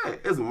 who's that?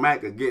 It's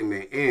Micah getting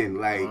it in.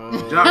 Like,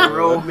 John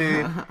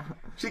Roman.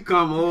 She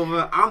come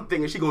over. I'm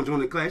thinking she gonna join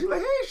the class. She's like,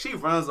 hey. She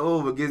runs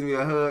over, gives me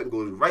a hug, and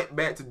goes right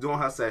back to doing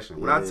her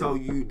session. When I tell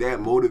you that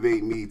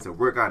motivate me to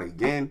work out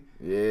again.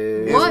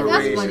 Yeah. What?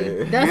 That's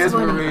funny. That's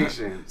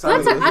Inspiration.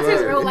 Funny. I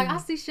text Earl like, I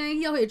see Shane,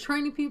 he out here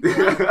training people.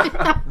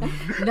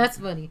 That's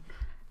funny.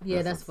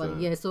 Yeah, that's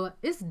funny. Yeah, so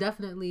it's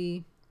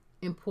definitely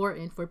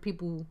important for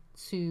people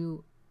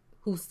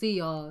who see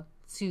y'all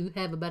to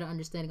have a better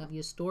understanding of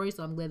your story.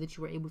 So I'm glad that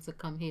you were able to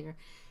come here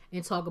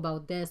and talk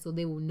about that, so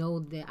they will know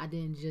that I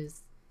didn't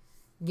just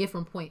get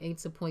from point A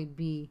to point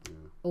B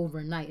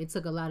overnight. It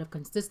took a lot of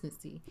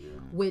consistency,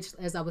 which,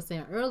 as I was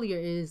saying earlier,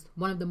 is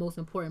one of the most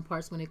important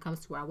parts when it comes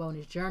to our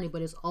wellness journey,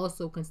 but it's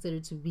also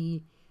considered to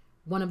be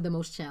one of the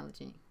most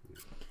challenging.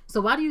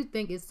 So why do you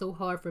think it's so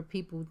hard for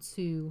people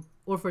to,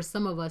 or for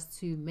some of us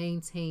to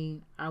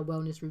maintain our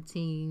wellness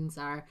routines,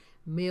 our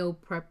meal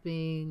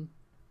prepping,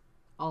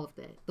 all of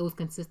that, those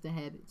consistent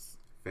habits?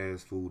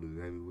 Fast food is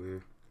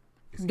everywhere.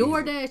 It's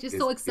DoorDash is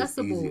so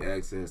accessible. It's easy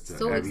access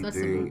to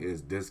everything. It's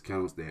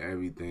discounts to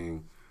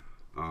everything.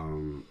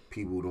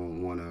 People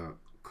don't want to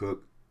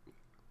cook,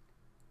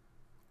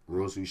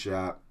 grocery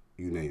shop,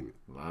 you name it.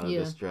 A lot of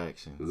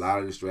distractions. A lot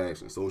of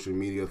distractions. Social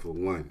media for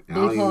one. I Big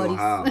don't even parties. know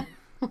how.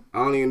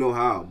 I don't even know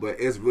how. But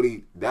it's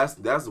really, that's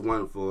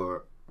one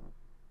for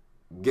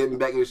getting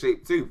back in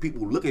shape too.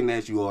 People looking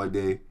at you all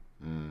day,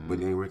 but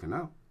they ain't working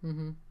out.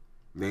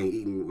 They ain't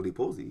eating what they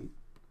supposed to eat.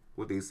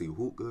 What they see,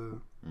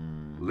 hookah,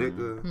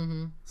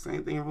 liquor,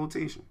 same thing in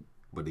rotation,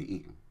 but they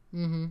eating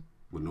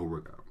with no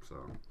workout. So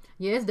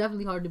yeah, it's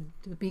definitely hard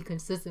to be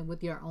consistent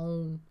with your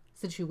own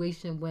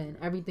situation when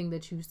everything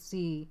that you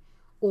see,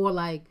 or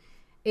like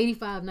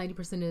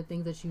 85-90% of the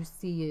things that you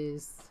see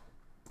is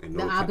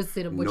the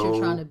opposite of what you're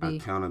trying to be.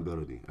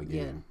 Accountability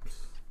again. Yeah.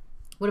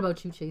 What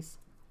about you, Chase?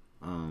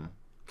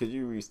 Could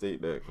you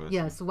restate that question?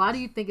 Yes. Why do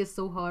you think it's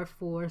so hard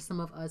for some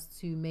of us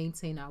to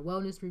maintain our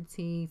wellness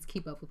routines,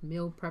 keep up with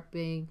meal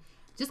prepping,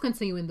 just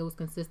continuing those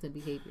consistent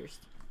behaviors?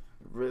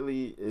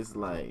 Really, it's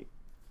like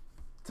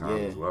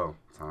Time as well.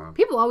 Time.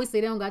 People always say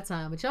they don't got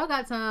time, but y'all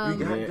got time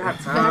You got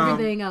for time.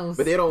 everything else.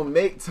 But they don't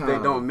make time. They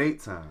don't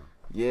make time.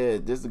 Yeah,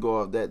 just to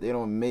go off that, they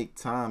don't make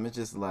time. It's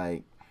just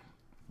like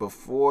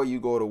before you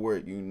go to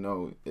work, you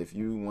know, if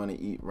you want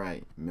to eat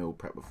right, meal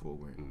prep before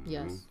work.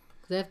 Yes.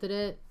 Because after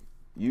that,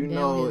 you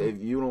know,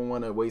 if you don't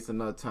want to waste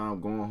enough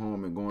time going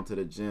home and going to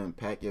the gym,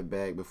 pack your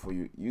bag before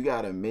you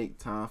got to make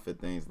time for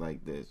things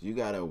like this. You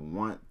got to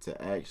want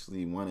to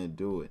actually want to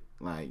do it.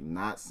 Like,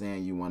 not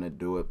saying you want to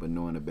do it, but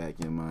know in the back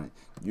of your mind,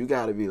 you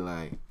got to be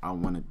like, I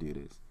want to do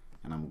this,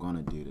 and I'm going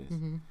to do this.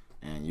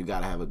 And you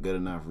got to have a good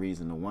enough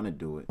reason to want to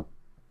do it.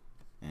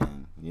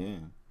 And, yeah.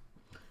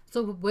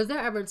 So, was there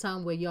ever a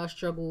time where y'all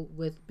struggled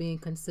with being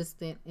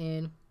consistent,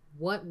 and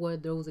what were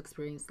those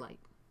experiences like?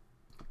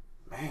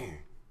 Man,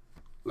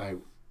 like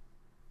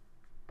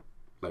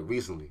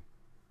recently,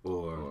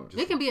 or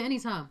just, It can be at any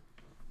time.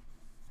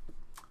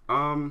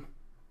 I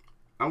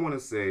want to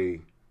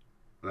say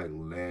like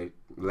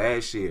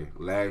last year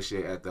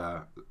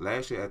after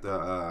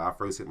I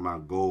first hit my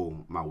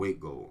weight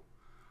goal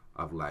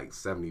of like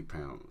 70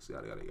 pounds,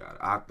 yada yada yada.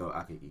 I thought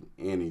I could eat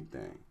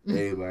anything,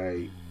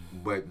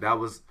 but that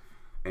was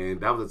a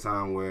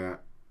time where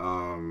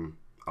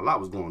a lot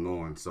was going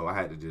on, so I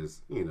had to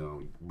just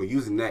but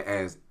using that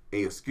as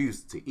a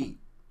excuse to eat.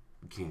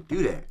 You can't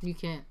do that. You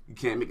can't. You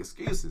can't make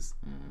excuses.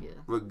 Yeah.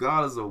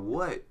 Regardless of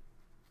what.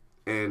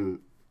 And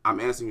I'm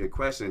answering your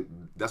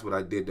question. That's what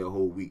I did the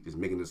whole week, just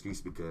making an excuse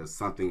because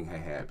something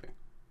had happened.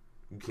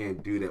 You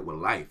can't do that with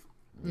life.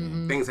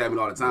 Things happen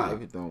all the time.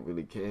 Life don't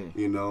really care.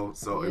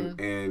 So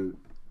and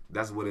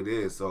that's what it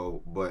is.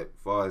 So, but as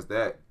far as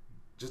that,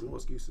 just no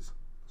excuses.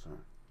 Sorry.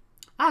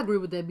 I agree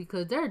with that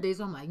because there are days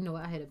where I'm like,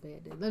 I had a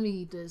bad day. Let me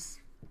eat this.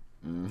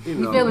 You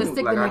feeling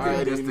sick like the I next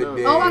did day. this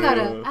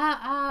today.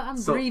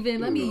 I'm grieving.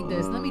 Let me eat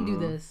this. Let me do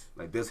this.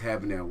 Like this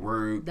happened at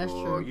work. That's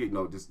or,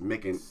 true. Just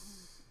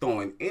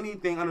throwing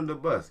anything under the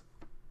bus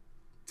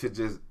to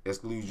just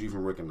exclude you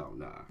from working out.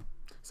 Nah.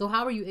 So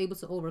how are you able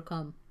to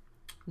overcome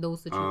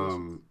those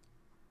situations?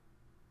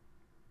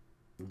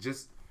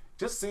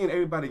 Just seeing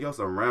everybody else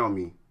around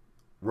me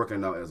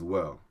working out as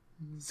well.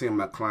 Seeing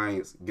my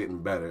clients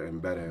getting better and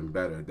better and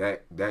better.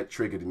 That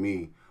triggered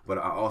me. But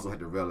I also had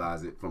to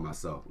realize it for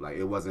myself. Like,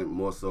 it wasn't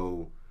more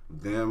so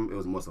them. It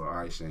was more so, all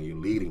right, Shane, you're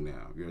leading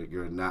now.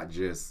 You're not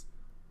just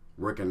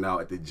working out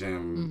at the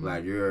gym.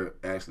 Like, you're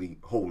actually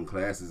holding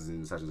classes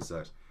and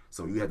such.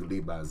 So you have to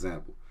lead by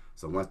example.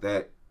 So once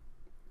that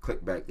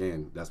clicked back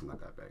in, that's when I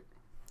got back.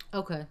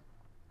 Okay.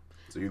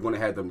 So you're going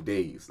to have them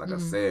days, like I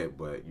said,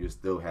 but you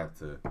still have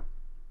to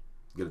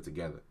get it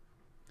together.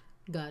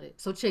 Got it.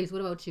 So, Chase,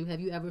 what about you? Have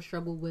you ever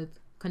struggled with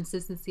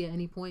consistency at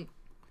any point?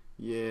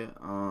 Yeah,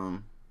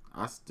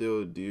 I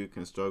still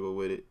can struggle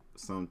with it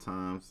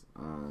sometimes.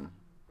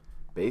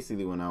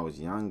 Basically, when I was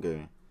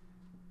younger,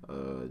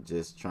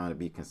 just trying to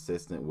be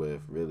consistent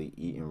with really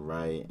eating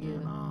right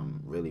and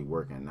really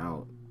working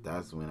out.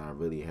 That's when I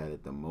really had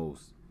it the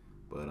most.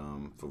 But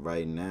for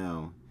right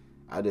now,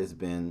 I just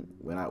been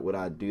what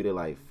I do to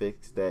like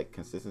fix that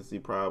consistency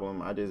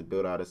problem. I just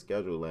built out a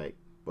schedule. Like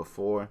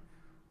before,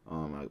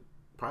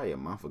 probably a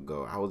month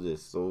ago, I was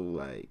just so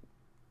like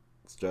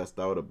stressed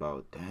out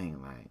about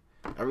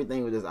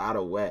everything was just out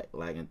of whack,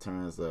 like in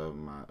terms of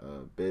my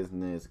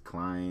business,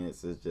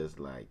 clients. It's just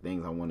like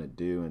things I want to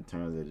do in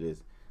terms of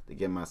just to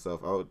get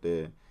myself out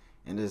there.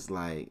 And it's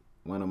like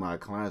one of my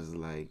clients is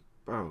like,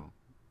 bro,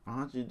 why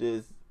don't you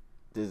just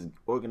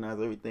organize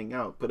everything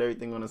out, put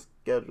everything on a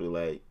schedule,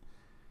 like.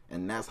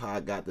 And that's how I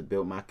got to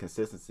build my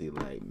consistency,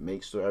 like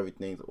make sure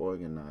everything's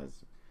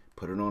organized,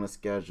 put it on a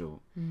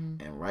schedule,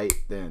 and right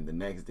then the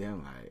next day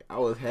I'm like, I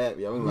was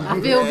happy. I'm like,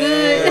 I feel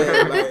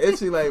good. Like it's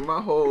like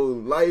my whole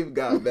life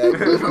got back.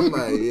 I'm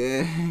like,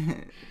 yeah.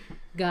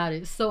 Got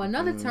it. So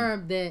another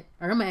term that,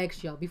 or I'm gonna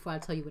ask y'all before I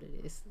tell you what it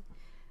is.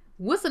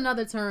 What's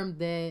another term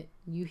that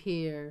you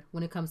hear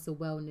when it comes to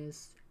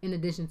wellness in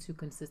addition to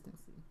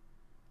consistency?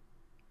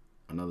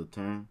 Another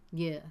term?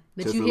 Yeah,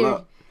 that Chisel you hear.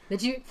 up.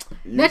 That you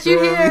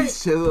feel hear. me?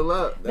 Chisel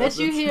up. That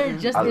you hear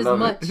just I as love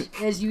much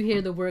it. as you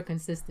hear the word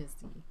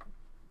consistency.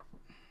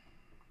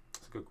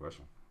 That's a good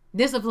question.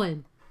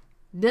 Discipline.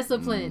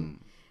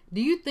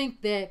 Do you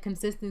think that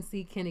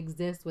consistency can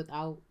exist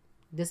without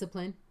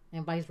discipline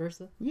and vice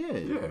versa?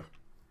 Yeah.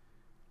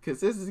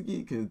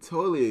 Consistency can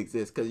totally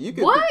exist because you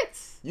can What?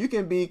 you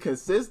can be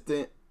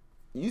consistent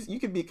you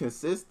can be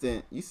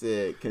consistent. You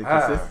said say it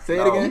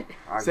no. again.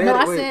 Say No, it,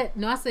 I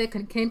wait. said,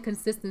 can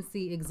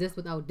consistency exist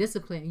without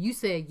discipline? You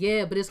said,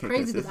 yeah, but it's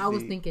crazy because I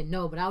was thinking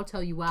no, but I'll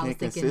tell you why I was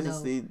thinking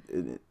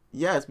no.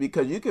 Yes,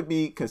 because you could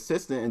be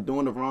consistent in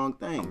doing the wrong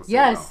thing.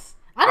 Yes.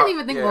 I didn't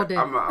even think about that.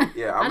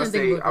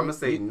 I'm gonna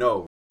say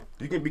no.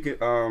 You can be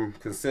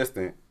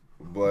consistent,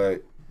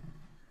 but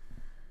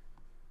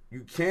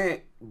you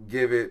can't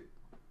give it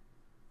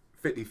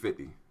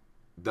 50-50.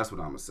 That's what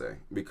I'm gonna say,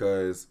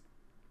 because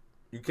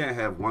you can't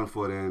have one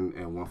foot in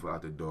and one foot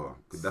out the door.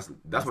 'Cause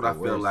that's what I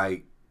feel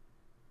like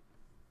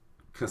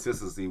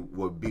consistency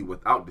would be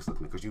without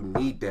discipline, because you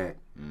need that.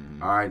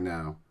 All right,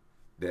 now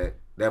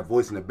that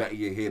voice in the back of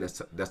your head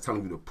that's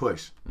telling you to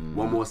push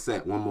one more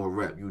set, one more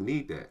rep. You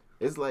need that.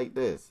 It's like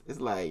this. It's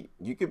like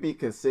you could be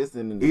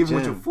consistent in the Even gym.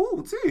 with your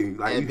food too.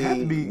 Like and you have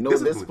to be no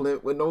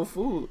discipline with no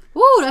food.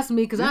 Ooh, that's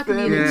me because I could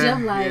be in the Yeah,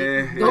 gym like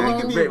yeah, go yeah. You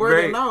home. could be Right,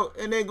 working right. out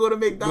and then go to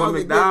McDonald's,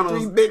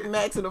 McDonald's. and get 3 Big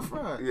Macs in the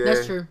front. Yeah.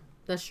 That's true.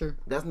 That's true.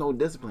 That's no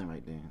discipline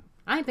right there.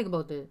 I didn't think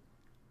about that.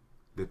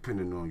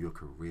 Depending on your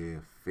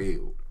career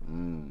field,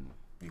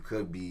 you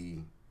could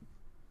be.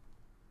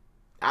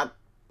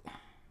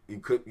 You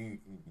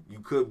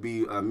could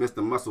be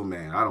Mr. Muscle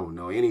Man. I don't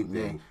know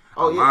anything. Yeah.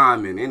 Oh, a yeah.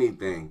 lineman,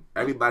 anything.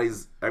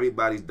 Everybody's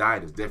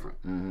diet is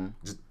different.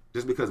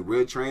 Just because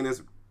we're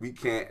trainers, we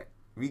can't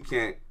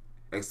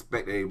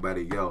expect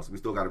everybody else. We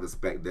still gotta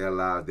respect their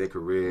lives, their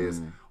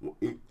careers.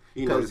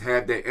 You know, just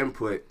have their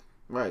input.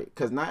 Right,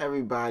 because not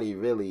everybody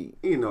really,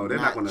 You know, they're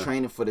not gonna.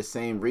 training for the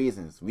same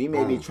reasons. We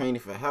may be Boom. training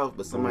for health,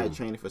 but somebody Boom.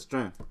 training for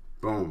strength.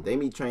 Boom. They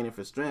be training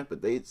for strength,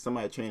 but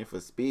somebody training for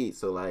speed.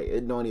 So like,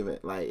 it don't even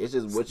like. It's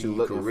just what you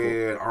looking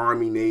career,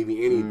 Army,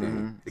 Navy,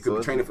 anything. It could So be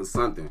it's- training for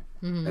something.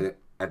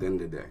 At the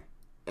end of the day.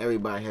 for.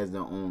 Everybody has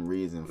their own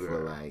reason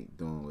for Yeah. like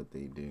doing what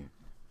they do.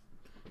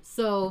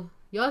 So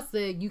y'all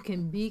said you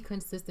can be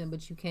consistent,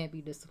 but you can't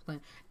be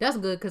disciplined. That's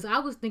good because I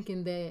was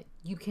thinking that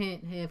you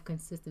can't have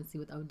consistency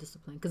without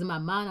discipline. Because in my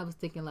mind, I was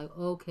thinking like,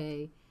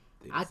 okay,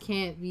 I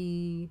can't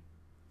be.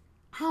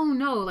 I don't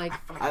know, like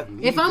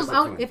if I'm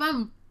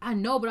out, I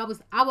know, but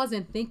I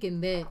wasn't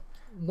thinking that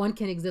one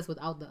can exist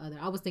without the other.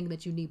 I was thinking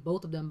that you need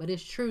both of them. But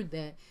it's true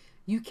that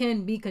you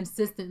can be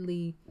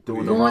consistently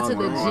Doing the going wrong to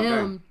the thing.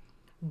 gym,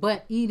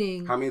 but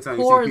eating How many times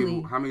poorly.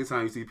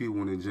 you see people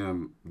in the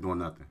gym doing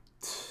nothing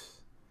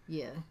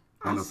Yeah,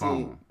 on the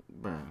phone?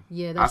 Bruh.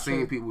 yeah, I've that's seen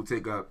true. people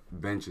take up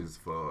benches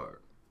for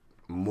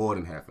more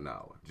than half an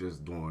hour,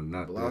 just doing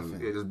nothing.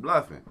 Bluffing. Yeah, just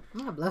bluffing.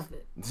 I bluff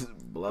it.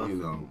 Bluff. You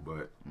know,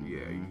 but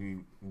yeah,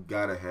 you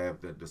gotta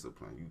have that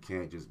discipline. You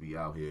can't just be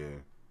out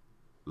here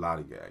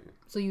lollygagging.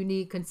 So you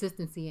need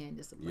consistency and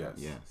discipline. Yes.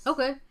 Yes.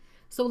 Okay.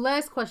 So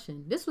last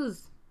question. This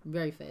was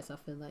very fast, I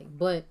feel like.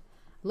 But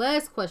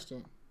last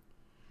question.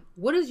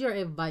 What is your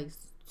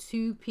advice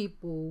to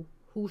people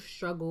who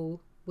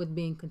struggle with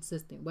being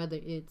consistent, whether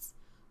it's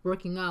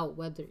working out,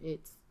 whether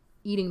it's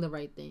eating the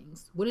right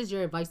things? What is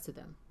your advice to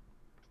them?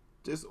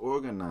 Just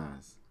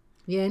organize.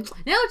 Yeah.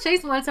 Now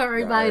Chase wants to tell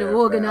everybody to yeah,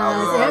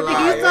 organize. I Everything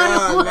lie, he's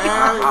trying to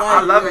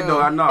I love it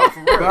though. I know. For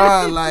real.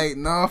 God, like,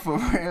 no, for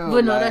real.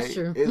 But no, like, that's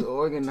true. It's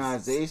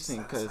organization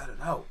because Set it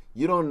out.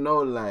 you don't know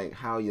like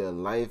how your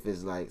life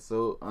is like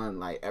so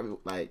unlike every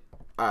like.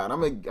 All right,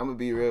 I'm gonna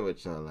be real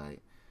with y'all. Like,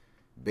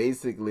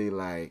 basically,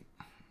 like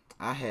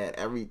I had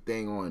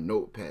everything on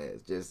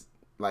notepads, just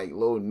like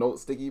little note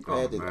sticky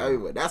pads, just man.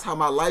 everywhere. That's how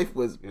my life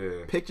was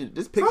Yeah. pictured.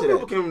 Just Some picture people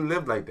that. can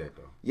live like that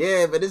though.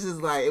 Yeah, but this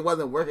is like it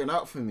wasn't working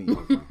out for me.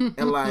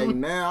 And like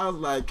now I was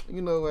like,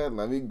 you know what?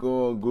 Let me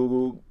go on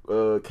Google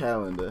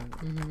Calendar.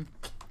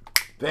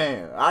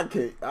 Damn,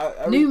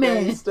 New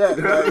man. Step,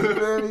 like, you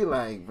feel me?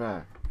 Like,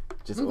 bro,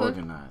 just Okay.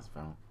 organize,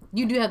 bro.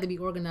 You do have to be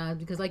organized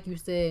because, like you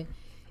said,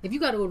 if you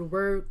got to go to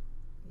work,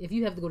 if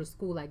you have to go to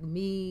school like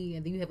me,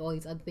 and then you have all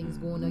these other things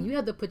going on, you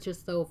have to put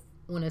yourself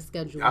on a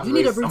schedule. You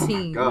need a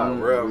routine. Oh my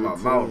God, real my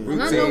mouth. And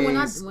And I Routine, know when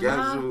I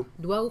schedule.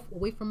 dwell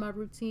away from my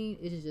routine,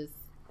 it's just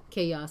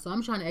chaos. So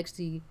I'm trying to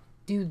actually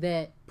do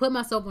that, put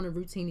myself on a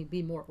routine and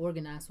be more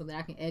organized so that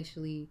I can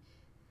actually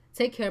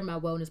take care of my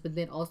wellness, but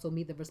then also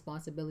meet the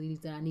responsibilities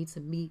that I need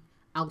to meet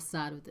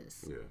outside of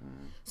this. Yeah.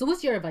 So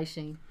what's your advice,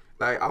 Shane?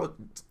 Like I would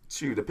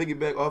to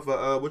piggyback off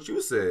of what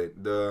you said,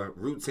 the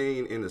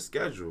routine and the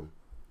schedule.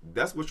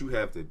 That's what you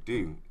have to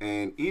do.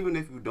 And even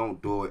if you don't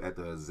do it at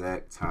the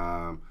exact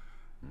time,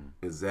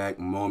 exact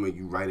moment,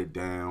 you write it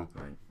down.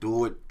 Right.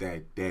 Do it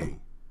that day.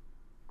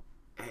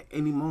 At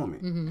any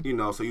moment. You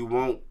know, so you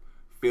won't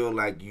feel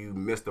like you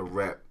missed a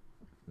rep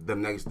the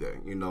next day.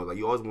 You know, like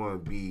you always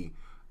want to be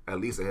at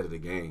least ahead of the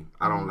game.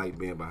 I don't like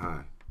being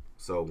behind.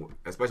 So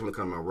especially when it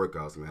comes to my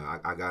workouts, man,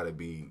 I gotta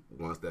be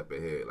one step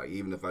ahead. Like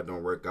even if I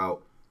don't work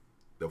out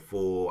the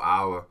full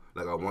hour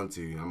like I want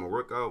to, I'm gonna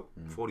work out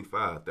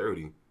 45,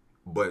 30.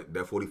 But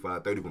that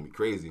 45, 30 gonna be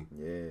crazy.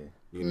 Yeah.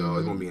 You know,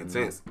 it's gonna be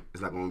intense.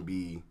 It's not gonna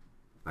be,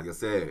 like I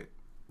said,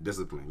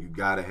 discipline. You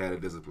gotta have a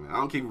discipline. I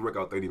don't care if you work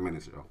out 30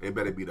 minutes, yo. It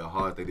better be the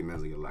hardest 30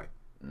 minutes of your life.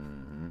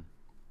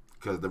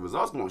 Because the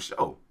results gonna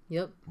show.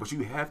 Yep. But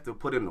you have to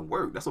put in the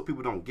work. That's what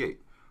people don't get.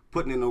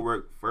 Putting in the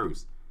work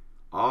first.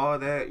 all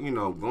that,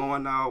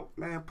 going out,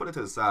 man, put it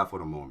to the side for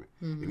the moment.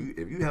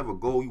 If you have a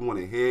goal you want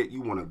to hit,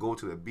 you want to go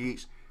to the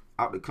beach,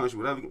 out the country,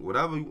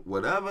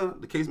 whatever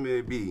the case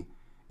may be,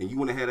 and you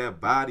want to have that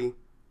body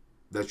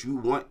that you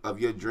want of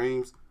your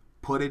dreams,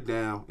 put it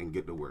down and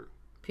get to work.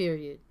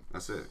 Period.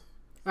 That's it.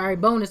 All right,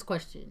 bonus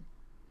question.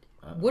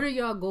 What are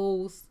y'all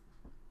goals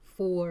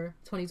for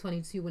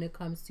 2022 when it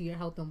comes to your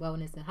health and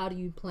wellness, and how do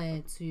you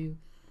plan to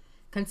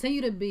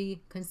continue to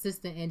be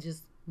consistent and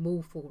just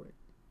move forward?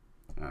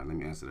 Let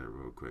me answer that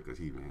real quick because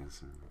he been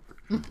answering.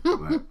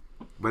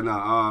 but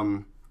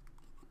now,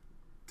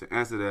 to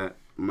answer that,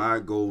 my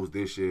goals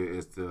this year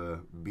is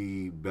to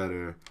be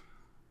better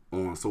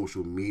on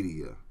social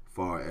media,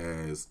 far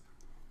as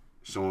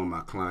showing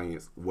my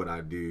clients what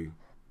I do,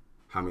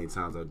 how many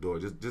times I do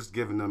it, just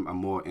giving them a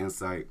more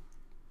insight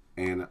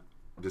and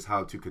just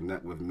how to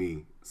connect with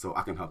me so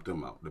I can help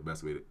them out the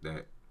best way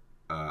that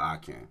I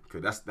can.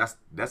 Because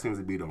that seems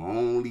to be the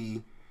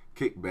only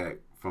kickback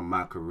from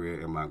my career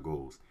and my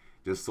goals.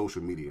 Just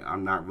social media.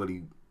 I'm not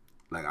really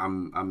like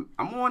I'm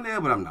on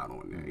there, but I'm not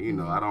on there.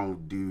 I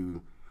don't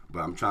do, but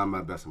I'm trying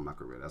my best in my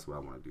career. That's what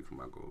I want to do for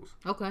my goals.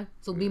 Okay,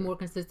 so be more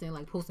consistent,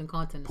 like posting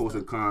content.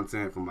 Posting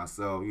content for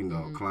myself,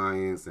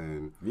 clients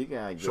and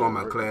showing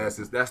my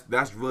classes.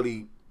 That's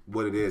really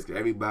what it is. 'Cause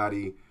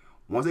everybody,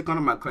 once they come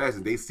to my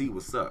classes, they see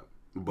what's up.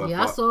 But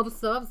I saw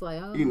what's up. I was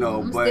like,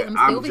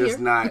 I'm just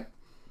not.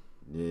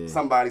 Yeah.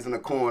 Somebody's in the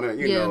corner,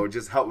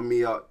 just helping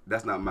me out.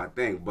 That's not my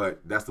thing,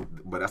 but that's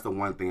the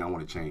one thing I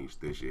want to change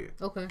this year.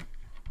 Okay,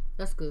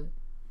 that's good.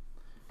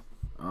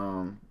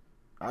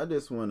 I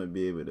just want to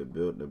be able to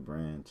build the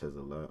brand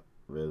Chisel Up.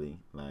 Really,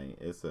 like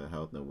it's a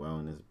health and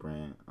wellness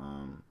brand.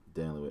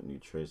 Dealing with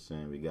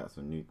nutrition, we got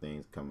some new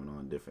things coming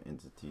on, different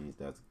entities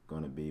that's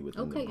going to be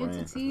within the brand.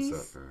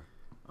 Entities.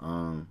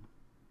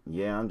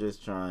 Yeah, I'm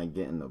just trying to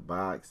get in the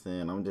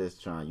boxing. I'm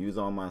just trying to use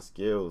all my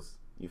skills.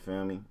 You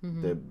feel me?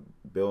 To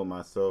build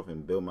myself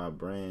and build my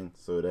brand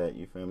so that,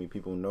 you feel me,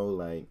 people know,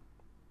 like,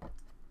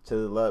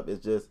 Chisel Up is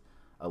just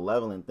a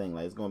leveling thing.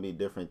 Like, it's going to be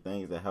different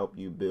things that help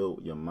you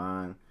build your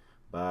mind,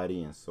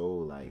 body, and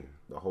soul, like,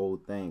 the whole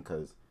thing.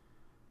 Because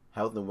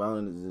health and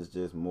wellness is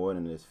just more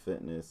than just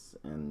fitness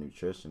and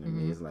nutrition. To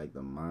me, it's like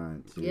the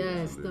mind, too.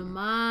 Yes, the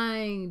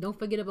mind. Don't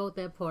forget about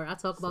that part. I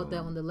talked about that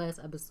on the last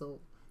episode.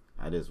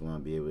 I just want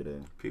to be able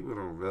to. People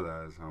don't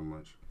realize how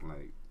much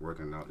like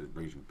working out it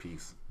brings you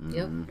peace.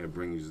 Yep. It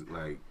brings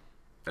like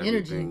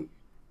everything,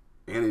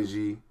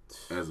 energy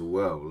as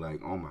well.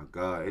 Like, oh my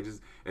God,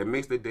 it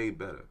makes the day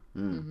better.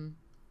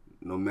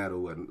 No matter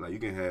what, like you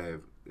can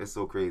have. It's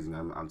so crazy.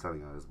 I'm telling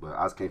you this, but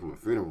I just came from a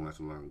funeral not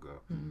too long ago.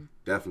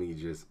 Definitely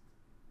just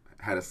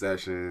had a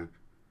session.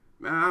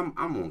 Man,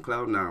 I'm on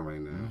cloud 9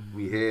 right now.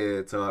 We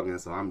here talking,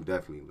 so I'm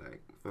definitely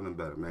like. Feeling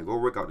better, man. Go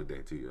work out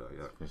today too, y'all.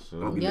 Yeah. For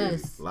sure. Don't be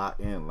lazy. Lock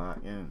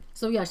in.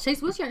 So yeah,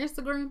 Chase, what's your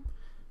Instagram?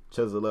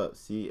 Chisel Up,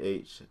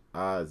 CHIZZLE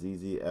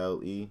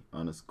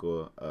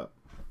 _up.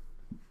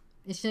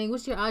 And Shane,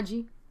 what's your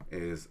IG?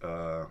 Is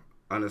 _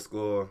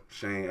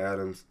 Shane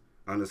Adams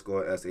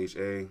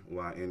 _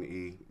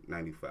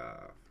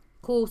 SHAYNE95.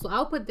 Cool. So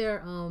I'll put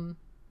their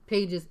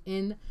pages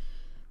in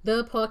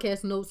the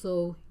podcast notes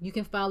so you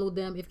can follow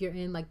them if you're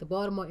in like the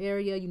Baltimore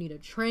area. You need a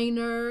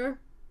trainer.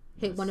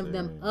 Hit one of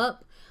them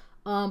up.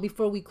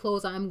 Before we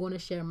close, I am going to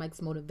share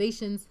Mike's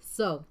motivations.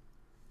 So,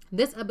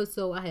 this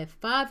episode, I have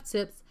 5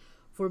 tips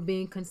for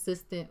being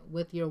consistent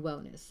with your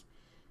wellness.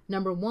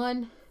 Number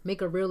 1,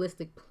 make a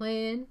realistic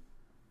plan.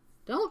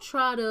 Don't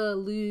try to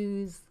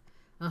lose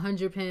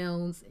 100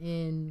 pounds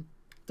in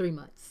 3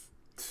 months.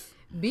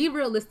 Be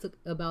realistic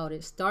about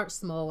it. Start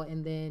small,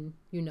 and then,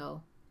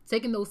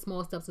 taking those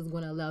small steps is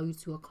going to allow you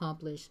to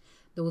accomplish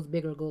those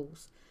bigger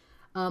goals.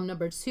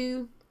 Number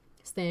 2,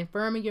 stand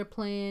firm in your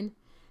plan.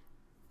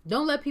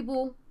 Don't let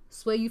people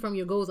sway you from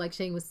your goals, like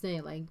Shane was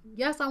saying. Like,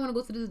 yes, I want to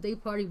go to this day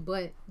party,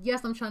 but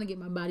yes, I'm trying to get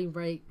my body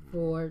right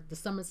for the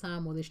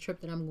summertime or this trip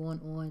that I'm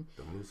going on.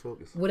 Don't lose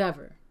focus.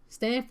 Whatever.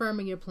 Stand firm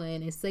in your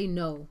plan and say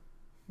no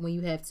when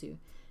you have to.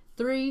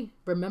 3,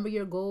 remember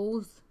your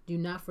goals. Do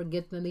not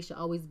forget them. They should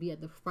always be at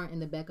the front and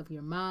the back of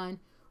your mind.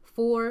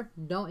 4,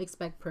 don't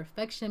expect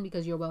perfection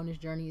because your wellness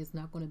journey is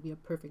not going to be a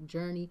perfect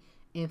journey.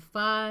 And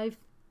 5,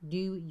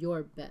 do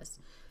your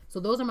best. So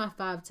those are my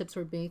 5 tips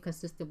for being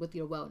consistent with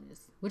your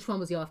wellness. Which one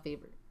was your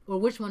favorite? Or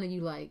which one are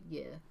you like,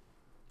 yeah?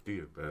 Do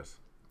your best.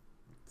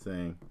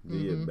 Same. Do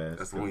your best.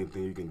 That's the only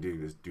thing you can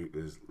do is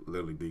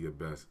literally do your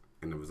best.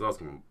 And the results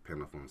going to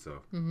pan off on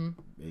themselves.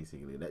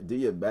 Basically. That do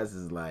your best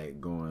is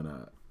like going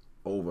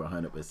over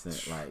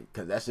 100%. Like,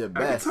 because that's your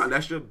best. Every time,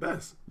 that's your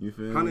best. You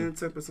feel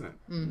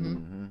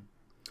 110%.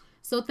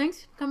 So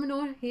thanks for coming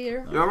on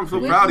here. Yo, I'm so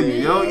proud of you,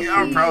 yo. Yeah,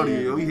 I'm proud of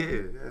you, yo.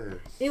 Yeah.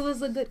 It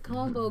was a good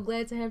combo.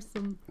 Glad to have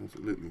some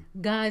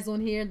guys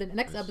on here. The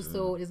next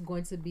episode is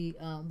going to be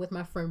with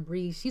my friend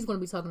Bree. She's going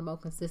to be talking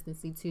about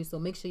consistency too. So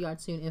make sure y'all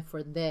tune in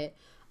for that.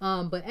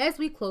 But as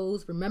we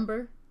close,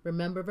 remember,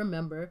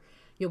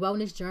 your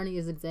wellness journey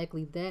is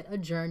exactly that, a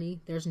journey.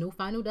 There's no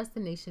final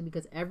destination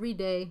because every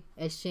day,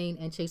 as Shane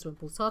and Chase were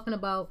both talking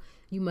about,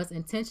 you must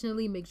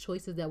intentionally make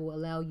choices that will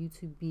allow you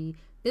to be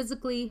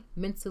physically,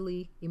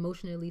 mentally,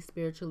 emotionally,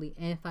 spiritually,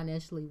 and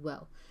financially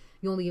well.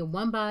 You only have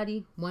one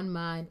body, one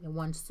mind, and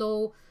one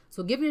soul.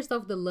 So give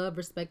yourself the love,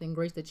 respect, and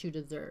grace that you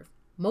deserve.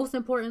 Most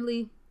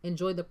importantly,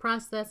 enjoy the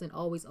process and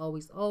always,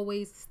 always,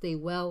 always stay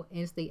well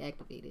and stay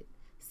activated.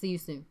 See you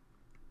soon.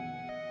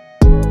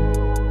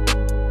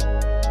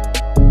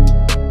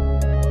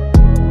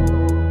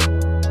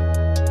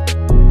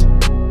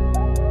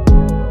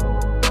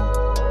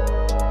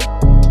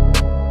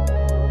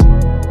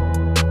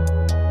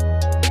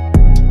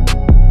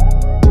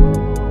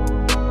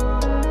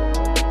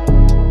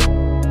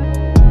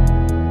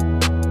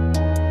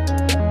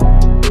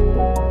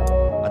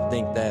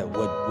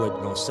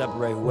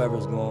 Separate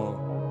whoever's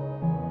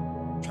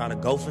going trying to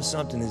go for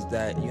something is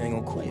that you ain't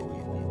gonna quit.